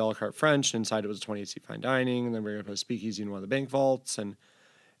higher end a la carte French, and inside it was a 28-seat fine dining, and then we were going to put a speakeasy in one of the bank vaults. And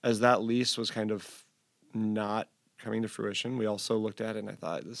as that lease was kind of not coming to fruition, we also looked at it and I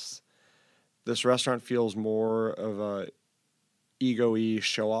thought, this restaurant feels more of a ego-y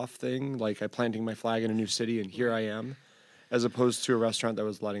show-off thing, like I'm planting my flag in a new city and here I am, as opposed to a restaurant that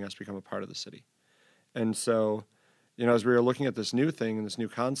was letting us become a part of the city. And so, as we were looking at this new thing and this new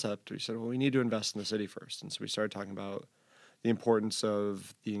concept, we said, well, we need to invest in the city first. And so we started talking about the importance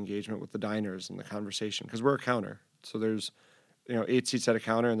of the engagement with the diners and the conversation, because we're a counter. So there's 8 seats at a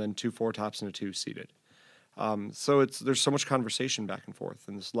counter and then 2 4-tops and a 2 seated. So there's so much conversation back and forth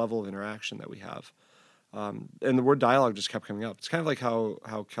and this level of interaction that we have. And the word dialogue just kept coming up. It's kind of like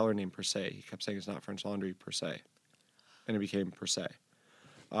how Keller named Per Se. He kept saying it's not French Laundry per se. And it became Per Se.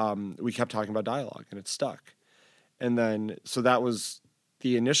 We kept talking about dialogue and it stuck. And then, so that was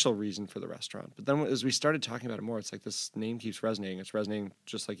the initial reason for the restaurant. But then as we started talking about it more, it's like this name keeps resonating. It's resonating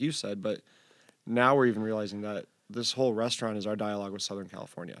just like you said, but now we're even realizing that this whole restaurant is our dialogue with Southern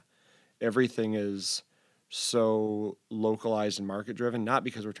California. Everything is so localized and market driven, not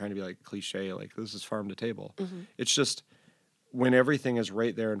because we're trying to be like cliche, like this is farm to table. Mm-hmm. It's just when everything is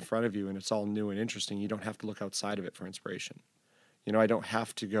right there in front of you and it's all new and interesting, you don't have to look outside of it for inspiration. I don't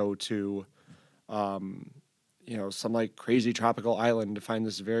have to go to, some like crazy tropical island to find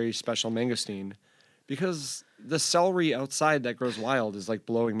this very special mangosteen, because the celery outside that grows wild is like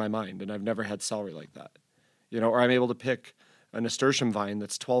blowing my mind. And I've never had celery like that, or I'm able to pick a nasturtium vine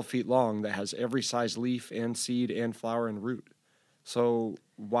that's 12 feet long that has every size leaf and seed and flower and root. So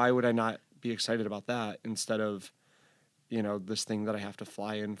why would I not be excited about that instead of, this thing that I have to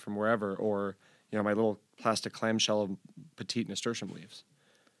fly in from wherever, or, my little plastic clamshell of petite nasturtium leaves?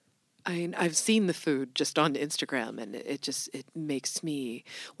 I've seen the food just on Instagram, and it makes me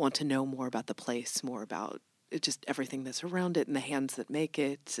want to know more about the place, more about just everything that's around it and the hands that make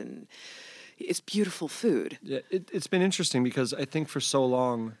it, and it's beautiful food. Yeah, it's been interesting because I think for so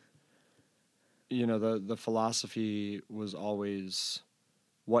long, the philosophy was always,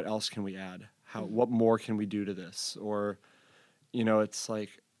 what else can we add? What more can we do to this? Or, it's like,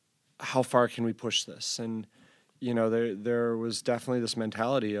 how far can we push this? And, there was definitely this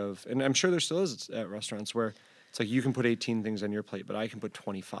mentality of, and I'm sure there still is at restaurants, where it's like you can put 18 things on your plate, but I can put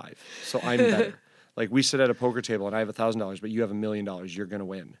 25. So I'm better. Like we sit at a poker table and I have $1,000, but you have $1 million, you're going to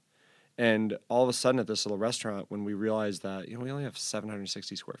win. And all of a sudden at this little restaurant, when we realized that, we only have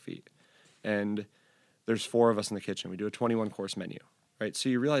 760 square feet and there's 4 of us in the kitchen, we do a 21-course menu, right? So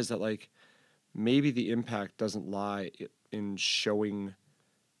you realize that like maybe the impact doesn't lie in showing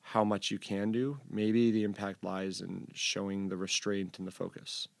how much you can do. Maybe the impact lies in showing the restraint and the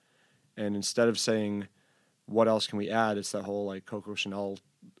focus. And instead of saying, what else can we add? It's that whole like Coco Chanel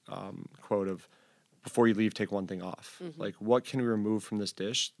quote of, before you leave, take one thing off. Mm-hmm. Like, what can we remove from this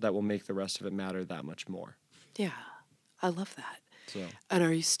dish that will make the rest of it matter that much more? Yeah, I love that. So. And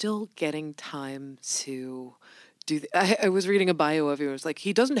are you still getting time to do I was reading a bio of you. It was like,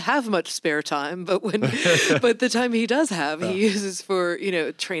 he doesn't have much spare time, but but the time he does have, he uses for,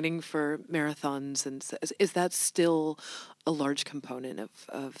 training for marathons. And is that still a large component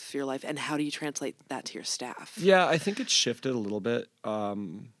of your life? And how do you translate that to your staff? Yeah, I think it's shifted a little bit.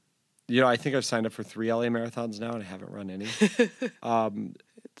 I think I've signed up for 3 LA marathons now, and I haven't run any.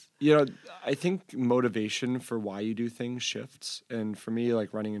 I think motivation for why you do things shifts. And for me,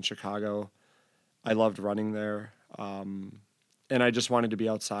 like running in Chicago, I loved running there. And I just wanted to be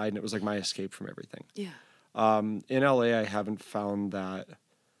outside, and it was like my escape from everything. Yeah. In LA, I haven't found that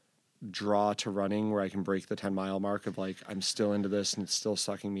draw to running where I can break the 10-mile mark of like, I'm still into this and it's still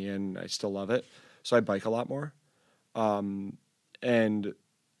sucking me in. I still love it. So I bike a lot more. And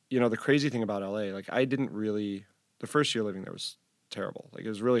the crazy thing about LA, like I didn't really, the first year living there was terrible. Like it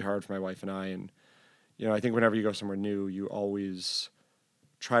was really hard for my wife and I. And, I think whenever you go somewhere new, you always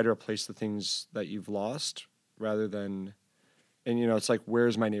try to replace the things that you've lost rather than, and, it's like,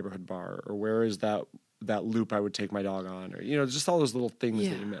 where's my neighborhood bar, or where is that loop I would take my dog on, or, just all those little things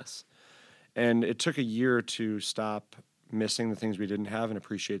that you miss. And it took a year to stop missing the things we didn't have and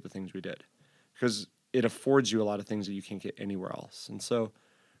appreciate the things we did, because it affords you a lot of things that you can't get anywhere else. And so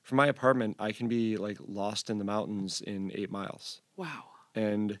from my apartment, I can be like lost in the mountains in 8 miles. Wow.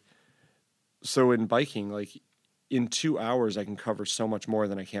 And so in biking, like in 2 hours, I can cover so much more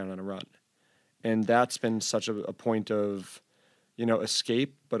than I can on a run. And that's been such a point of,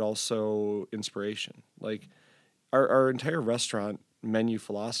 escape, but also inspiration. Like our entire restaurant menu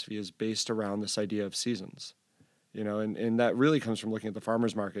philosophy is based around this idea of seasons, and that really comes from looking at the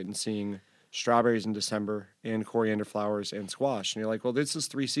farmer's market and seeing strawberries in December, and coriander flowers and squash. And you're like, well, this is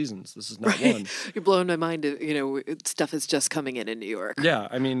 3 seasons. This is not one. You're blowing my mind. Stuff is just coming in New York. Yeah,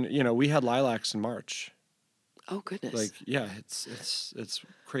 I mean, we had lilacs in March. Oh goodness! Like, yeah, it's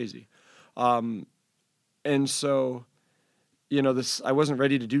crazy. And so, I wasn't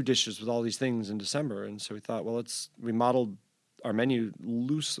ready to do dishes with all these things in December, and so we thought, well, we modeled our menu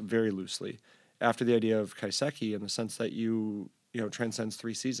very loosely after the idea of kaiseki, in the sense that transcends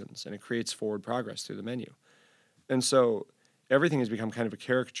 3 seasons and it creates forward progress through the menu. And so everything has become kind of a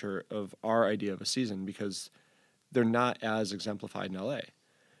caricature of our idea of a season because they're not as exemplified in LA.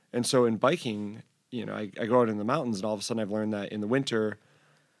 And so in biking, I go out in the mountains and all of a sudden I've learned that in the winter,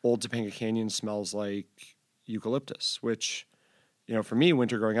 Old Topanga Canyon smells like eucalyptus, which, for me,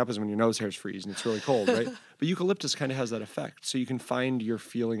 winter growing up is when your nose hairs freeze and it's really cold, right? But eucalyptus kind of has that effect. So you can find your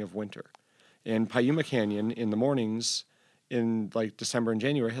feeling of winter. And Payuma Canyon in the mornings in like December and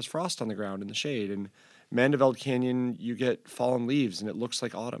January has frost on the ground in the shade. And Mandeveld Canyon, you get fallen leaves and it looks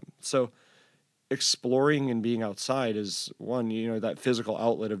like autumn. So exploring and being outside is one, that physical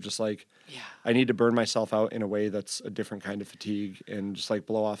outlet of just like, I need to burn myself out in a way that's a different kind of fatigue and just like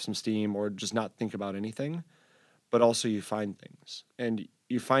blow off some steam or just not think about anything. But also you find things. And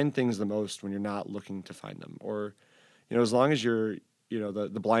you find things the most when you're not looking to find them. Or, as long as you're,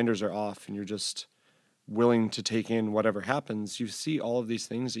 the blinders are off and you're just willing to take in whatever happens, you see all of these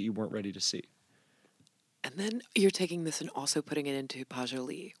things that you weren't ready to see. And then you're taking this and also putting it into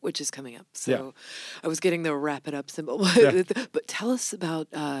Pajoli, which is coming up. So I was getting the wrap it up symbol. But tell us about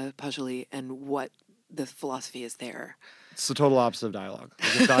Pajoli and what the philosophy is there. It's the total opposite of dialogue.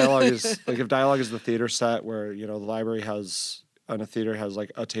 Like if dialogue is the theater set where, the library has, and a theater has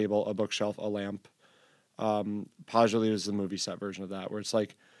like a table, a bookshelf, a lamp. Pajoli is the movie set version of that, where it's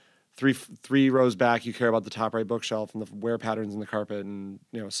like three rows back, you care about the top right bookshelf and the wear patterns in the carpet and,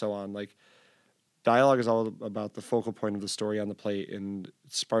 so on. Like, dialogue is all about the focal point of the story on the plate, and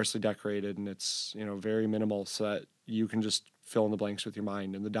it's sparsely decorated, and it's, very minimal so that you can just fill in the blanks with your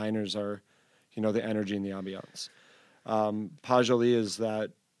mind. And the diners are, the energy and the ambiance. Pajoli is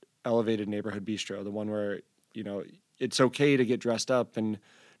that elevated neighborhood bistro, the one where, it's okay to get dressed up and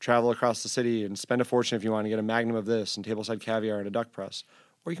travel across the city and spend a fortune if you want to get a magnum of this and tableside caviar and a duck press.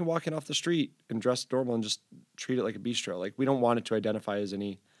 Or you can walk in off the street and dress normal and just treat it like a bistro. Like, we don't want it to identify as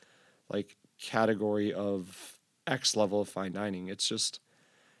any, like, category of X level of fine dining. It's just,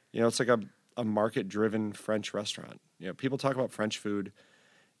 it's like a market-driven French restaurant. People talk about French food,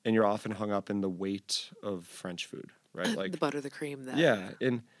 and you're often hung up in the weight of French food, right? Like the butter, the cream. Yeah,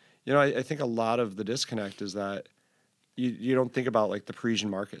 and I think a lot of the disconnect is that you don't think about like the Parisian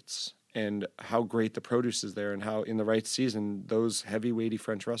markets and how great the produce is there, and how in the right season those heavy, weighty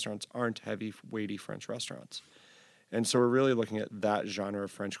French restaurants aren't heavy, weighty French restaurants. And so we're really looking at that genre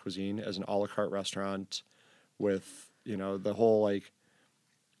of French cuisine as an a la carte restaurant with, the whole like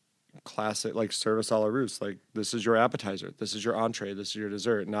classic like service à la Russe. Like, this is your appetizer, this is your entree, this is your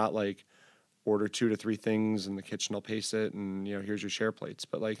dessert, not like order 2 to 3 things and the kitchen will pace it and, here's your share plates.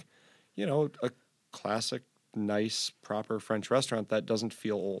 But like, a classic, nice, proper French restaurant that doesn't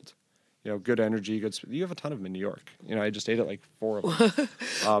feel old. Good energy, good. You have a ton of them in New York. I just ate at like 4 of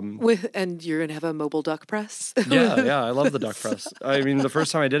them. And you're gonna have a mobile duck press. yeah, I love the duck press. I mean, the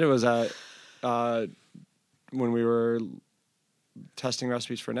first time I did it was at when we were testing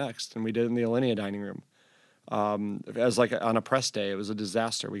recipes for Next, and we did it in the Alinea dining room. As like on a press day, it was a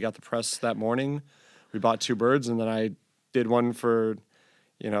disaster. We got the press that morning. We bought 2 birds, and then I did one for,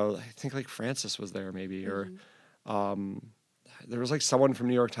 I think like Francis was there maybe, or. There was like someone from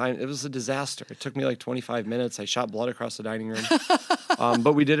New York Times. It was a disaster. It took me like 25 minutes. I shot blood across the dining room.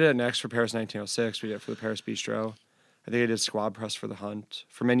 But we did it at Next for Paris 1906. We did it for the Paris Bistro. I think I did squab press for the Hunt.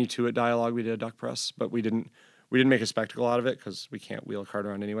 For Menu 2 at Dialogue, we did a duck press, but we didn't make a spectacle out of it because we can't wheel a cart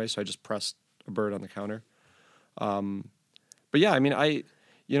around anyway. So I just pressed a bird on the counter. But yeah, I mean,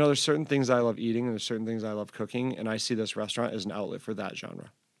 there's certain things I love eating and there's certain things I love cooking, and I see this restaurant as an outlet for that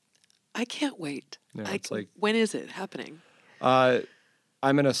genre. I can't wait. Yeah, it's like, when is it happening? I'm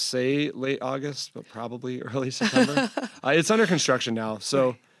going to say late August, but probably early September. It's under construction now.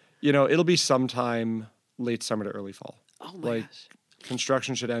 So, it'll be sometime late summer to early fall. Oh my gosh.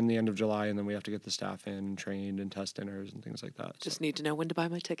 Construction should end the end of July, and then we have to get the staff in, trained, and test dinners and things like that. Just need to know when to buy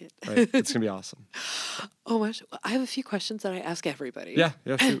my ticket. Right. It's going to be awesome. Oh my gosh. I have a few questions that I ask everybody. Yeah,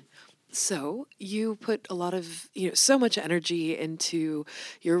 shoot. So you put a lot of, so much energy into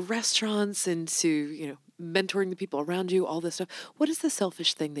your restaurants, into, mentoring the people around you, all this stuff. What is the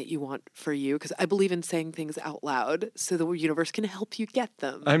selfish thing that you want for you? Because I believe in saying things out loud so the universe can help you get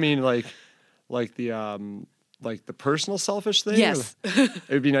them. I mean, like like the personal selfish thing. Yes. It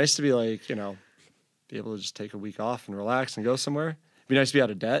would be nice to be like, you know, be able to just take a week off and relax and go somewhere. It'd be nice to be out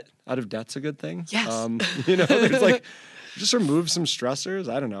of debt. Out of debt's a good thing. Yes. You know, there's like, just remove some stressors.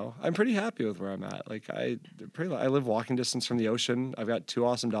 I don't know. I'm pretty happy with where I'm at. Like I live walking distance from the ocean. I've got 2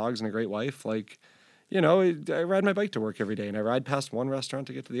 awesome dogs and a great wife. Like, you know, I ride my bike to work every day and I ride past one restaurant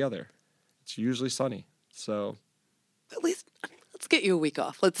to get to the other. It's usually sunny. So at least let's get you a week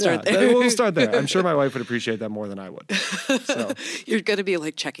off. Let's start there. We'll start there. I'm sure my wife would appreciate that more than I would. So you're going to be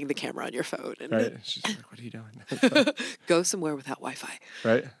like checking the camera on your phone. And right. She's like, what are you doing? Go somewhere without Wi-Fi.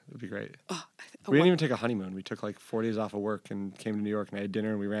 Right. That'd be great. Oh, we didn't even take a honeymoon. We took like 4 days off of work and came to New York and I had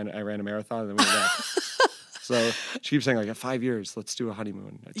dinner and I ran a marathon and then we went back. So she keeps saying like, at 5 years, let's do a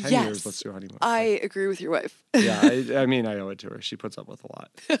honeymoon. At 10 years, let's do a honeymoon. I agree with your wife. Yeah, I mean, I owe it to her. She puts up with a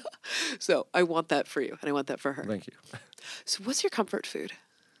lot. So I want that for you, and I want that for her. Thank you. So what's your comfort food?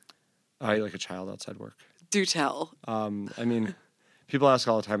 I eat like a child outside work. Do tell. I mean, people ask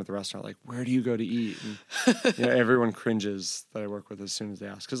all the time at the restaurant, like, where do you go to eat? And you know, everyone cringes that I work with as soon as they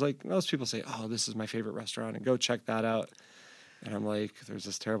ask. Because like most people say, oh, this is my favorite restaurant, and go check that out. And I'm like, there's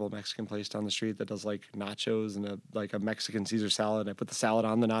this terrible Mexican place down the street that does like nachos and a Mexican Caesar salad. I put the salad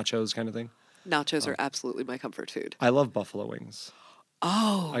on the nachos kind of thing. Nachos are absolutely my comfort food. I love buffalo wings.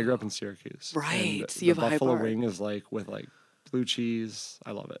 Oh. I grew up in Syracuse. Right. So you have a buffalo wing is like with like blue cheese.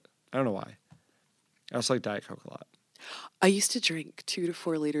 I love it. I don't know why. I also like Diet Coke a lot. I used to drink 2 to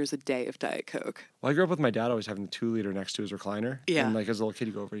 4 liters a day of Diet Coke. Well, I grew up with my dad always having the 2-liter next to his recliner. Yeah. And like as a little kid,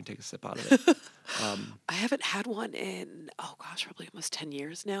 you go over and take a sip out of it. I haven't had one in, probably almost 10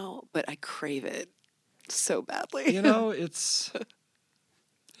 years now, but I crave it so badly. You know, it's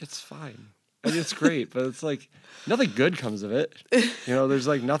fine. I mean, it's great, but it's like nothing good comes of it. You know, there's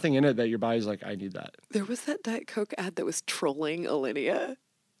like nothing in it that your body's like, I need that. There was that Diet Coke ad that was trolling Alinea.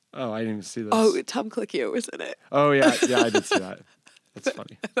 Oh, I didn't even see this. Oh, Tom Colicchio was in it. Oh, yeah, I did see that. That's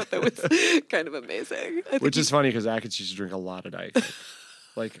funny. I thought that was kind of amazing. Which is funny because Atkins used to drink a lot of Diet Coke.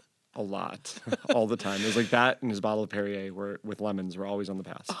 Like, a lot. All the time. It was like that and his bottle of Perrier with lemons were always on the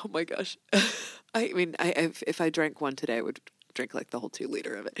pass. Oh, my gosh. I mean, if I drank one today, I would drink like the whole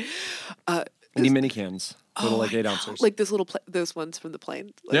 2-liter of it. Any mini cans, little like 8-ounces, like those ones from the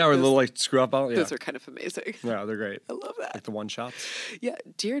plane. Like yeah, or little like screw up. Yeah. Those are kind of amazing. Yeah, they're great. I love that. Like the one shots. Yeah,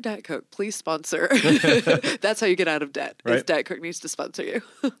 dear Diet Coke, please sponsor. That's how you get out of debt. Right? Diet Coke needs to sponsor you.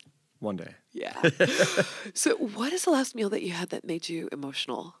 One day. Yeah. So, what is the last meal that you had that made you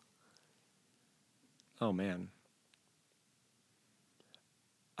emotional? Oh man.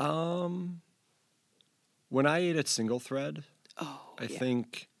 When I ate at Single Thread, I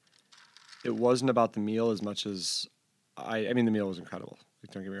think it wasn't about the meal as much as I mean, the meal was incredible.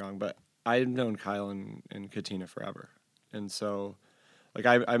 Like, don't get me wrong, but I've known Kyle and Katina forever. And so, like,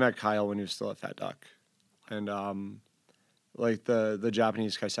 I met Kyle when he was still at Fat Duck. And, like, the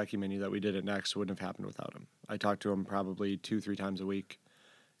Japanese kaiseki menu that we did at Next wouldn't have happened without him. I talked to him probably 2-3 times a week.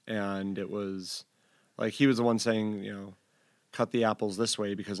 And it was, like, he was the one saying, you know, cut the apples this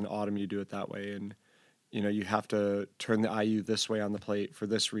way because in autumn you do it that way. And, you know, you have to turn the IU this way on the plate for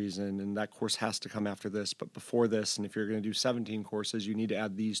this reason, and that course has to come after this, but before this, and if you're going to do 17 courses, you need to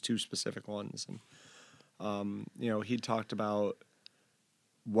add these 2 specific ones. And, you know, he talked about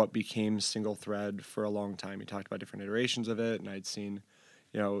what became Single Thread for a long time. He talked about different iterations of it, and I'd seen,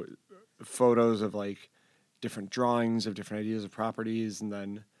 you know, photos of, like, different drawings of different ideas of properties, and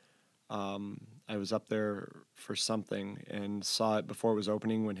then I was up there for something and saw it before it was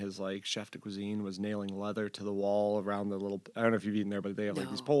opening when his like chef de cuisine was nailing leather to the wall around the little, I don't know if you've eaten there, but they have like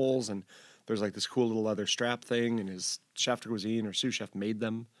these poles and there's like this cool little leather strap thing and his chef de cuisine or sous chef made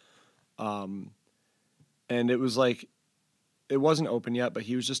them. And it was like, it wasn't open yet, but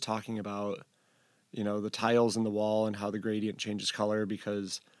he was just talking about, you know, the tiles in the wall and how the gradient changes color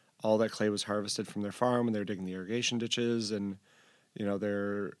because all that clay was harvested from their farm and they're digging the irrigation ditches and, you know,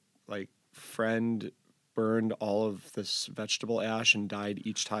 they're like, friend burned all of this vegetable ash and dyed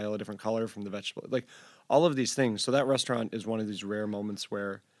each tile a different color from the vegetable, like all of these things. So that restaurant is one of these rare moments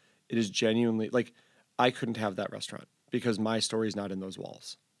where it is genuinely like I couldn't have that restaurant because my story is not in those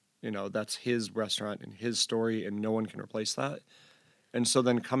walls. You know, that's his restaurant and his story and no one can replace that. And so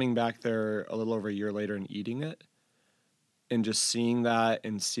then coming back there a little over a year later and eating it and just seeing that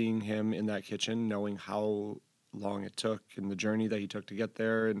and seeing him in that kitchen, knowing how long it took and the journey that he took to get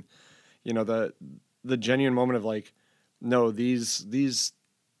there and you know, the genuine moment of like, no, these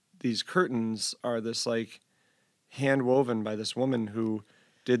curtains are this like hand woven by this woman who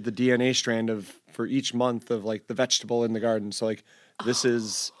did the DNA strand for each month of like the vegetable in the garden. So like this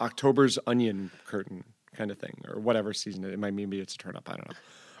is October's onion curtain kind of thing or whatever season it might maybe it's a turnip. I don't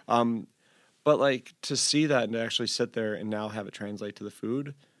know. But like to see that and to actually sit there and now have it translate to the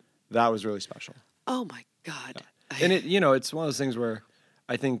food, that was really special. Oh my God. Yeah. And it's one of those things where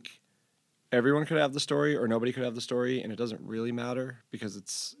I think everyone could have the story or nobody could have the story, and it doesn't really matter because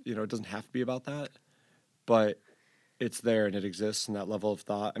it's, it doesn't have to be about that, but it's there and it exists, and that level of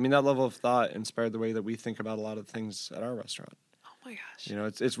thought. I mean, that level of thought inspired the way that we think about a lot of things at our restaurant. Oh my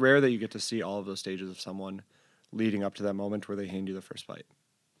gosh. It's rare that you get to see all of those stages of someone leading up to that moment where they hand you the first bite.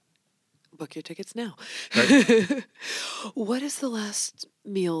 Book your tickets now. Right? What is the last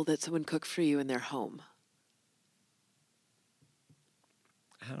meal that someone cooked for you in their home?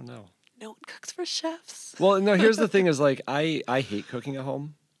 I don't know. No one cooks for chefs. Well, no, here's the thing is like, I hate cooking at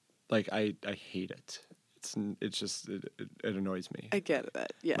home. Like, I hate it. It's just, it annoys me. I get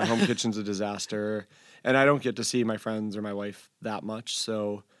that, yeah. My home kitchen's a disaster, and I don't get to see my friends or my wife that much,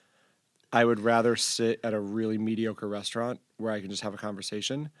 so I would rather sit at a really mediocre restaurant where I can just have a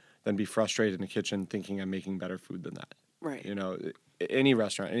conversation than be frustrated in the kitchen thinking I'm making better food than that. Right. Any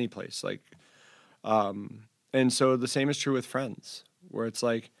restaurant, any place. Like, and so the same is true with friends, where it's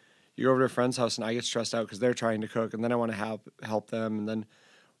like, you go over to a friend's house and I get stressed out because they're trying to cook, and then I want to help them, and then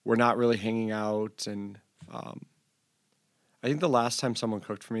we're not really hanging out. And I think the last time someone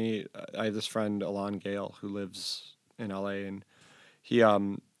cooked for me, I have this friend, Alon Gale, who lives in LA, and he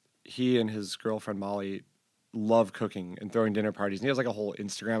and his girlfriend Molly love cooking and throwing dinner parties. And he has like a whole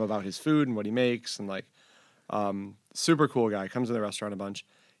Instagram about his food and what he makes, and like super cool guy. Comes to the restaurant a bunch.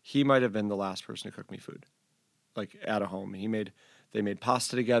 He might have been the last person to cook me food, like at a home. They made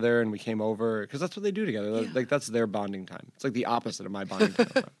pasta together, and we came over because that's what they do together. Yeah. Like that's their bonding time. It's like the opposite of my bonding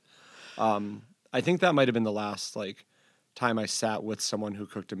time. I think that might have been the last like time I sat with someone who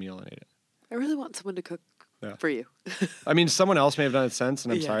cooked a meal and ate it. I really want someone to cook for you. I mean, someone else may have done it since,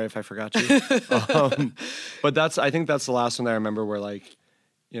 and I'm sorry if I forgot you. But I think that's the last one that I remember where like,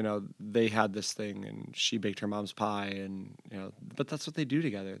 they had this thing and she baked her mom's pie, and but that's what they do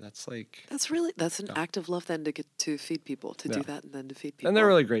together. That's like that's an act of love then, to get to feed people, to do that and then to feed people. And they're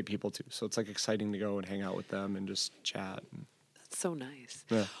really great people too. So it's like exciting to go and hang out with them and just chat. That's so nice.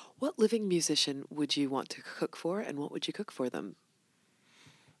 Yeah. What living musician would you want to cook for, and what would you cook for them?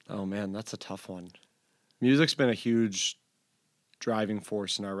 Oh man, that's a tough one. Music's been a huge driving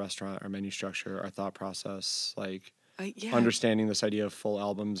force in our restaurant, our menu structure, our thought process, like understanding this idea of full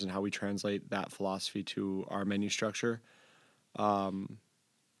albums and how we translate that philosophy to our menu structure. I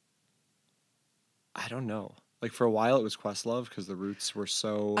don't know. Like for a while it was Questlove because the roots were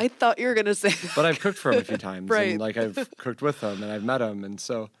so... I thought you were going to say that. But I've cooked for him a few times. Right. And like I've cooked with him and I've met him. And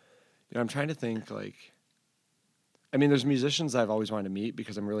so, I'm trying to think like... I mean, there's musicians I've always wanted to meet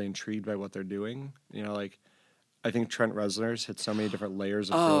because I'm really intrigued by what they're doing. Like I think Trent Reznor's hit so many different layers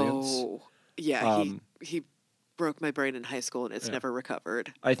of brilliance. Oh, yeah. He broke my brain in high school and it's never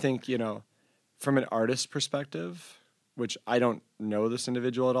recovered. I think, from an artist perspective, which I don't know this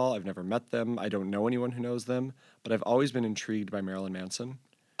individual at all. I've never met them. I don't know anyone who knows them. But I've always been intrigued by Marilyn Manson.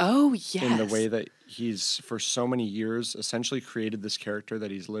 Oh, yes. In the way that he's, for so many years, essentially created this character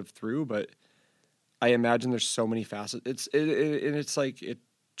that he's lived through. But I imagine there's so many facets. It's like it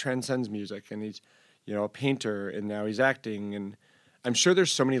transcends music. And he's, a painter, and now he's acting. And I'm sure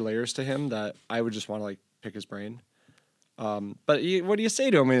there's so many layers to him that I would just want to, like, pick his brain. But what do you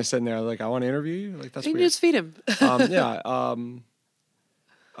say to him when he's sitting there? Like, I want to interview you? Like, that's weird. You just feed him.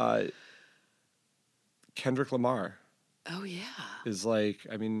 Kendrick Lamar. Oh, yeah. Is like,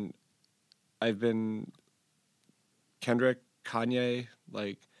 I mean, Kendrick, Kanye,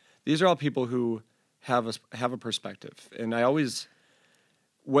 like, these are all people who have a perspective. And I always,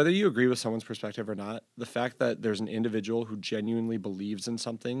 whether you agree with someone's perspective or not, the fact that there's an individual who genuinely believes in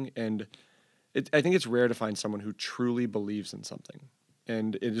something, and I think it's rare to find someone who truly believes in something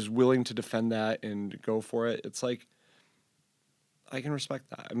and it is willing to defend that and go for it. It's like, I can respect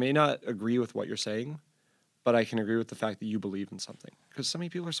that. I may not agree with what you're saying, but I can agree with the fact that you believe in something, because so many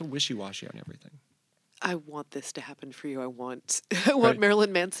people are so wishy-washy on everything. I want this to happen for you. I want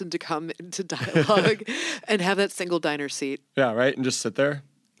Marilyn Manson to come into dialogue and have that single diner seat. Yeah, right? And just sit there.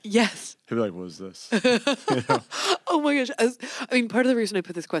 Yes. He'll be like, what is this? Oh my gosh. I mean, part of the reason I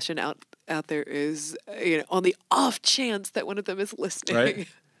put this question out there is, on the off chance that one of them is listening. Right?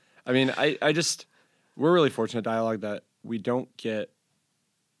 I mean, we're really fortunate at Dialogue that we don't get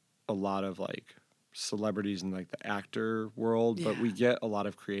a lot of like celebrities in like the actor world, but we get a lot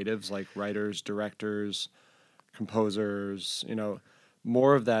of creatives like writers, directors, composers,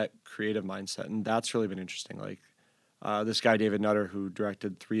 more of that creative mindset. And that's really been interesting. Like, this guy, David Nutter, who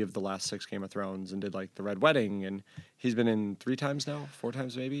directed 3 of the last 6 Game of Thrones and did like The Red Wedding, and he's been in 3 times now, 4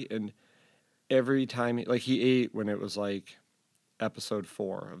 times maybe. And every time, like, he ate when it was like, episode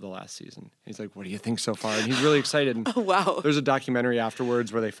 4 of the last season. He's like, what do you think so far? And he's really excited. And oh, wow. There's a documentary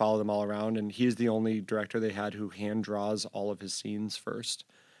afterwards where they follow them all around, and he's the only director they had who hand draws all of his scenes first.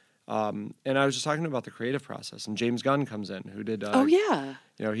 And I was just talking about the creative process, and James Gunn comes in, who did...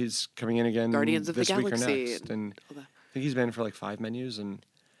 he's coming in again Guardians of the Galaxy. This week or next. And I think he's been in for like 5 menus, and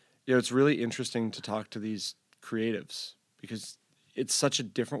it's really interesting to talk to these creatives, because it's such a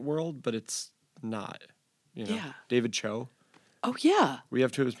different world, but it's not. David Cho. Oh, yeah. We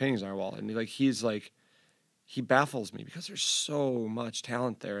have 2 of his paintings on our wall, and he baffles me because there's so much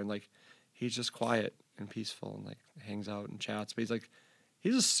talent there, and like he's just quiet and peaceful and like hangs out and chats, but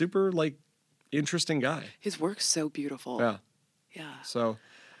he's a super like interesting guy. His work's so beautiful. Yeah. Yeah. So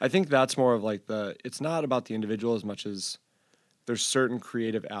I think that's more of like it's not about the individual as much as there's certain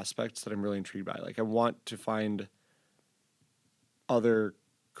creative aspects that I'm really intrigued by. Like I want to find other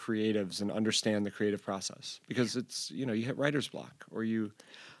creatives and understand the creative process, because it's, you hit writer's block, or you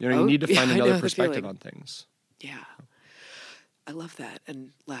need to find another perspective on things. Yeah. I love that.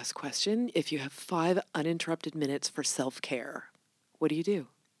 And last question, if you have 5 uninterrupted minutes for self-care, what do you do?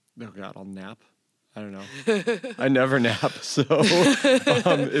 Oh God, I'll nap. I don't know. I never nap. So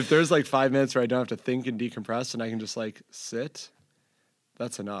if there's like 5 minutes where I don't have to think and decompress and I can just like sit,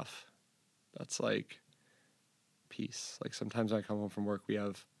 that's enough. That's like peace. Like sometimes when I come home from work, we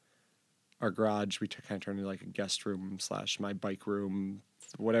have our garage, we kind of turn into like a guest room / my bike room,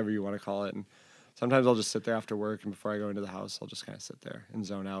 whatever you want to call it. And sometimes I'll just sit there after work, and before I go into the house, I'll just kind of sit there and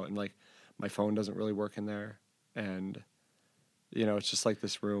zone out. And like my phone doesn't really work in there. And, it's just like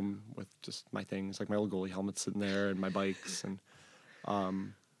this room with just my things, like my little goalie helmet's sitting there and my bikes. And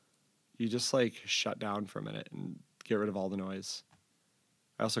you just like shut down for a minute and get rid of all the noise.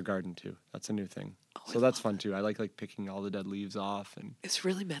 I also garden too. That's a new thing. So that's fun too. I like picking all the dead leaves off, and it's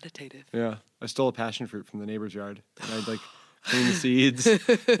really meditative. Yeah. I stole a passion fruit from the neighbor's yard, and I'd like clean the seeds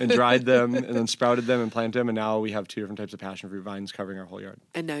and dried them and then sprouted them and planted them, and now we have 2 different types of passion fruit vines covering our whole yard.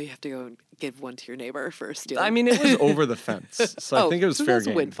 And now you have to go and give one to your neighbor for stealing. I mean, it was over the fence, so I think it was fair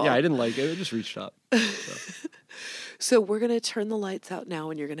game. A windfall. Yeah, I didn't like it. It just reached up. So we're going to turn the lights out now,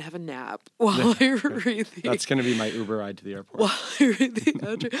 and you're going to have a nap while I read the... That's going to be my Uber ride to the airport. While I read the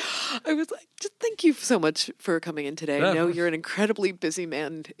outro. I was like, just thank you so much for coming in today. I know you're an incredibly busy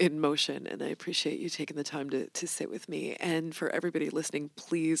man in motion, and I appreciate you taking the time to sit with me. And for everybody listening,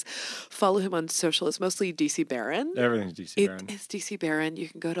 please follow him on social. It's mostly DC Barron. Everything's DC Barron. It's DC Barron. You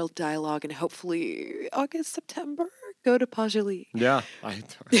can go to Dialogue, and hopefully August, September, go to Pajali. Yeah, I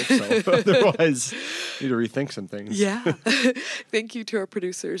hope so. Otherwise, need to rethink some things. Yeah. Thank you to our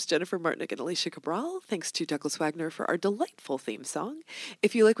producers, Jennifer Martinick and Alicia Cabral. Thanks to Douglas Wagner for our delightful theme song.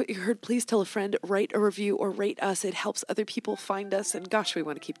 If you like what you heard, please tell a friend, write a review, or rate us. It helps other people find us, and gosh, we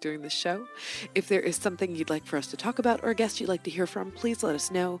want to keep doing this show. If there is something you'd like for us to talk about or a guest you'd like to hear from, please let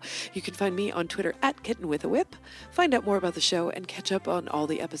us know. You can find me on Twitter at KittenWithAWhip. Find out more about the show and catch up on all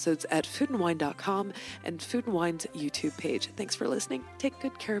the episodes at foodandwine.com and Food and Wine's YouTube page. Thanks for listening. Take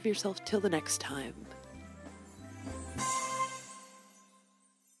good care of yourself till the next time.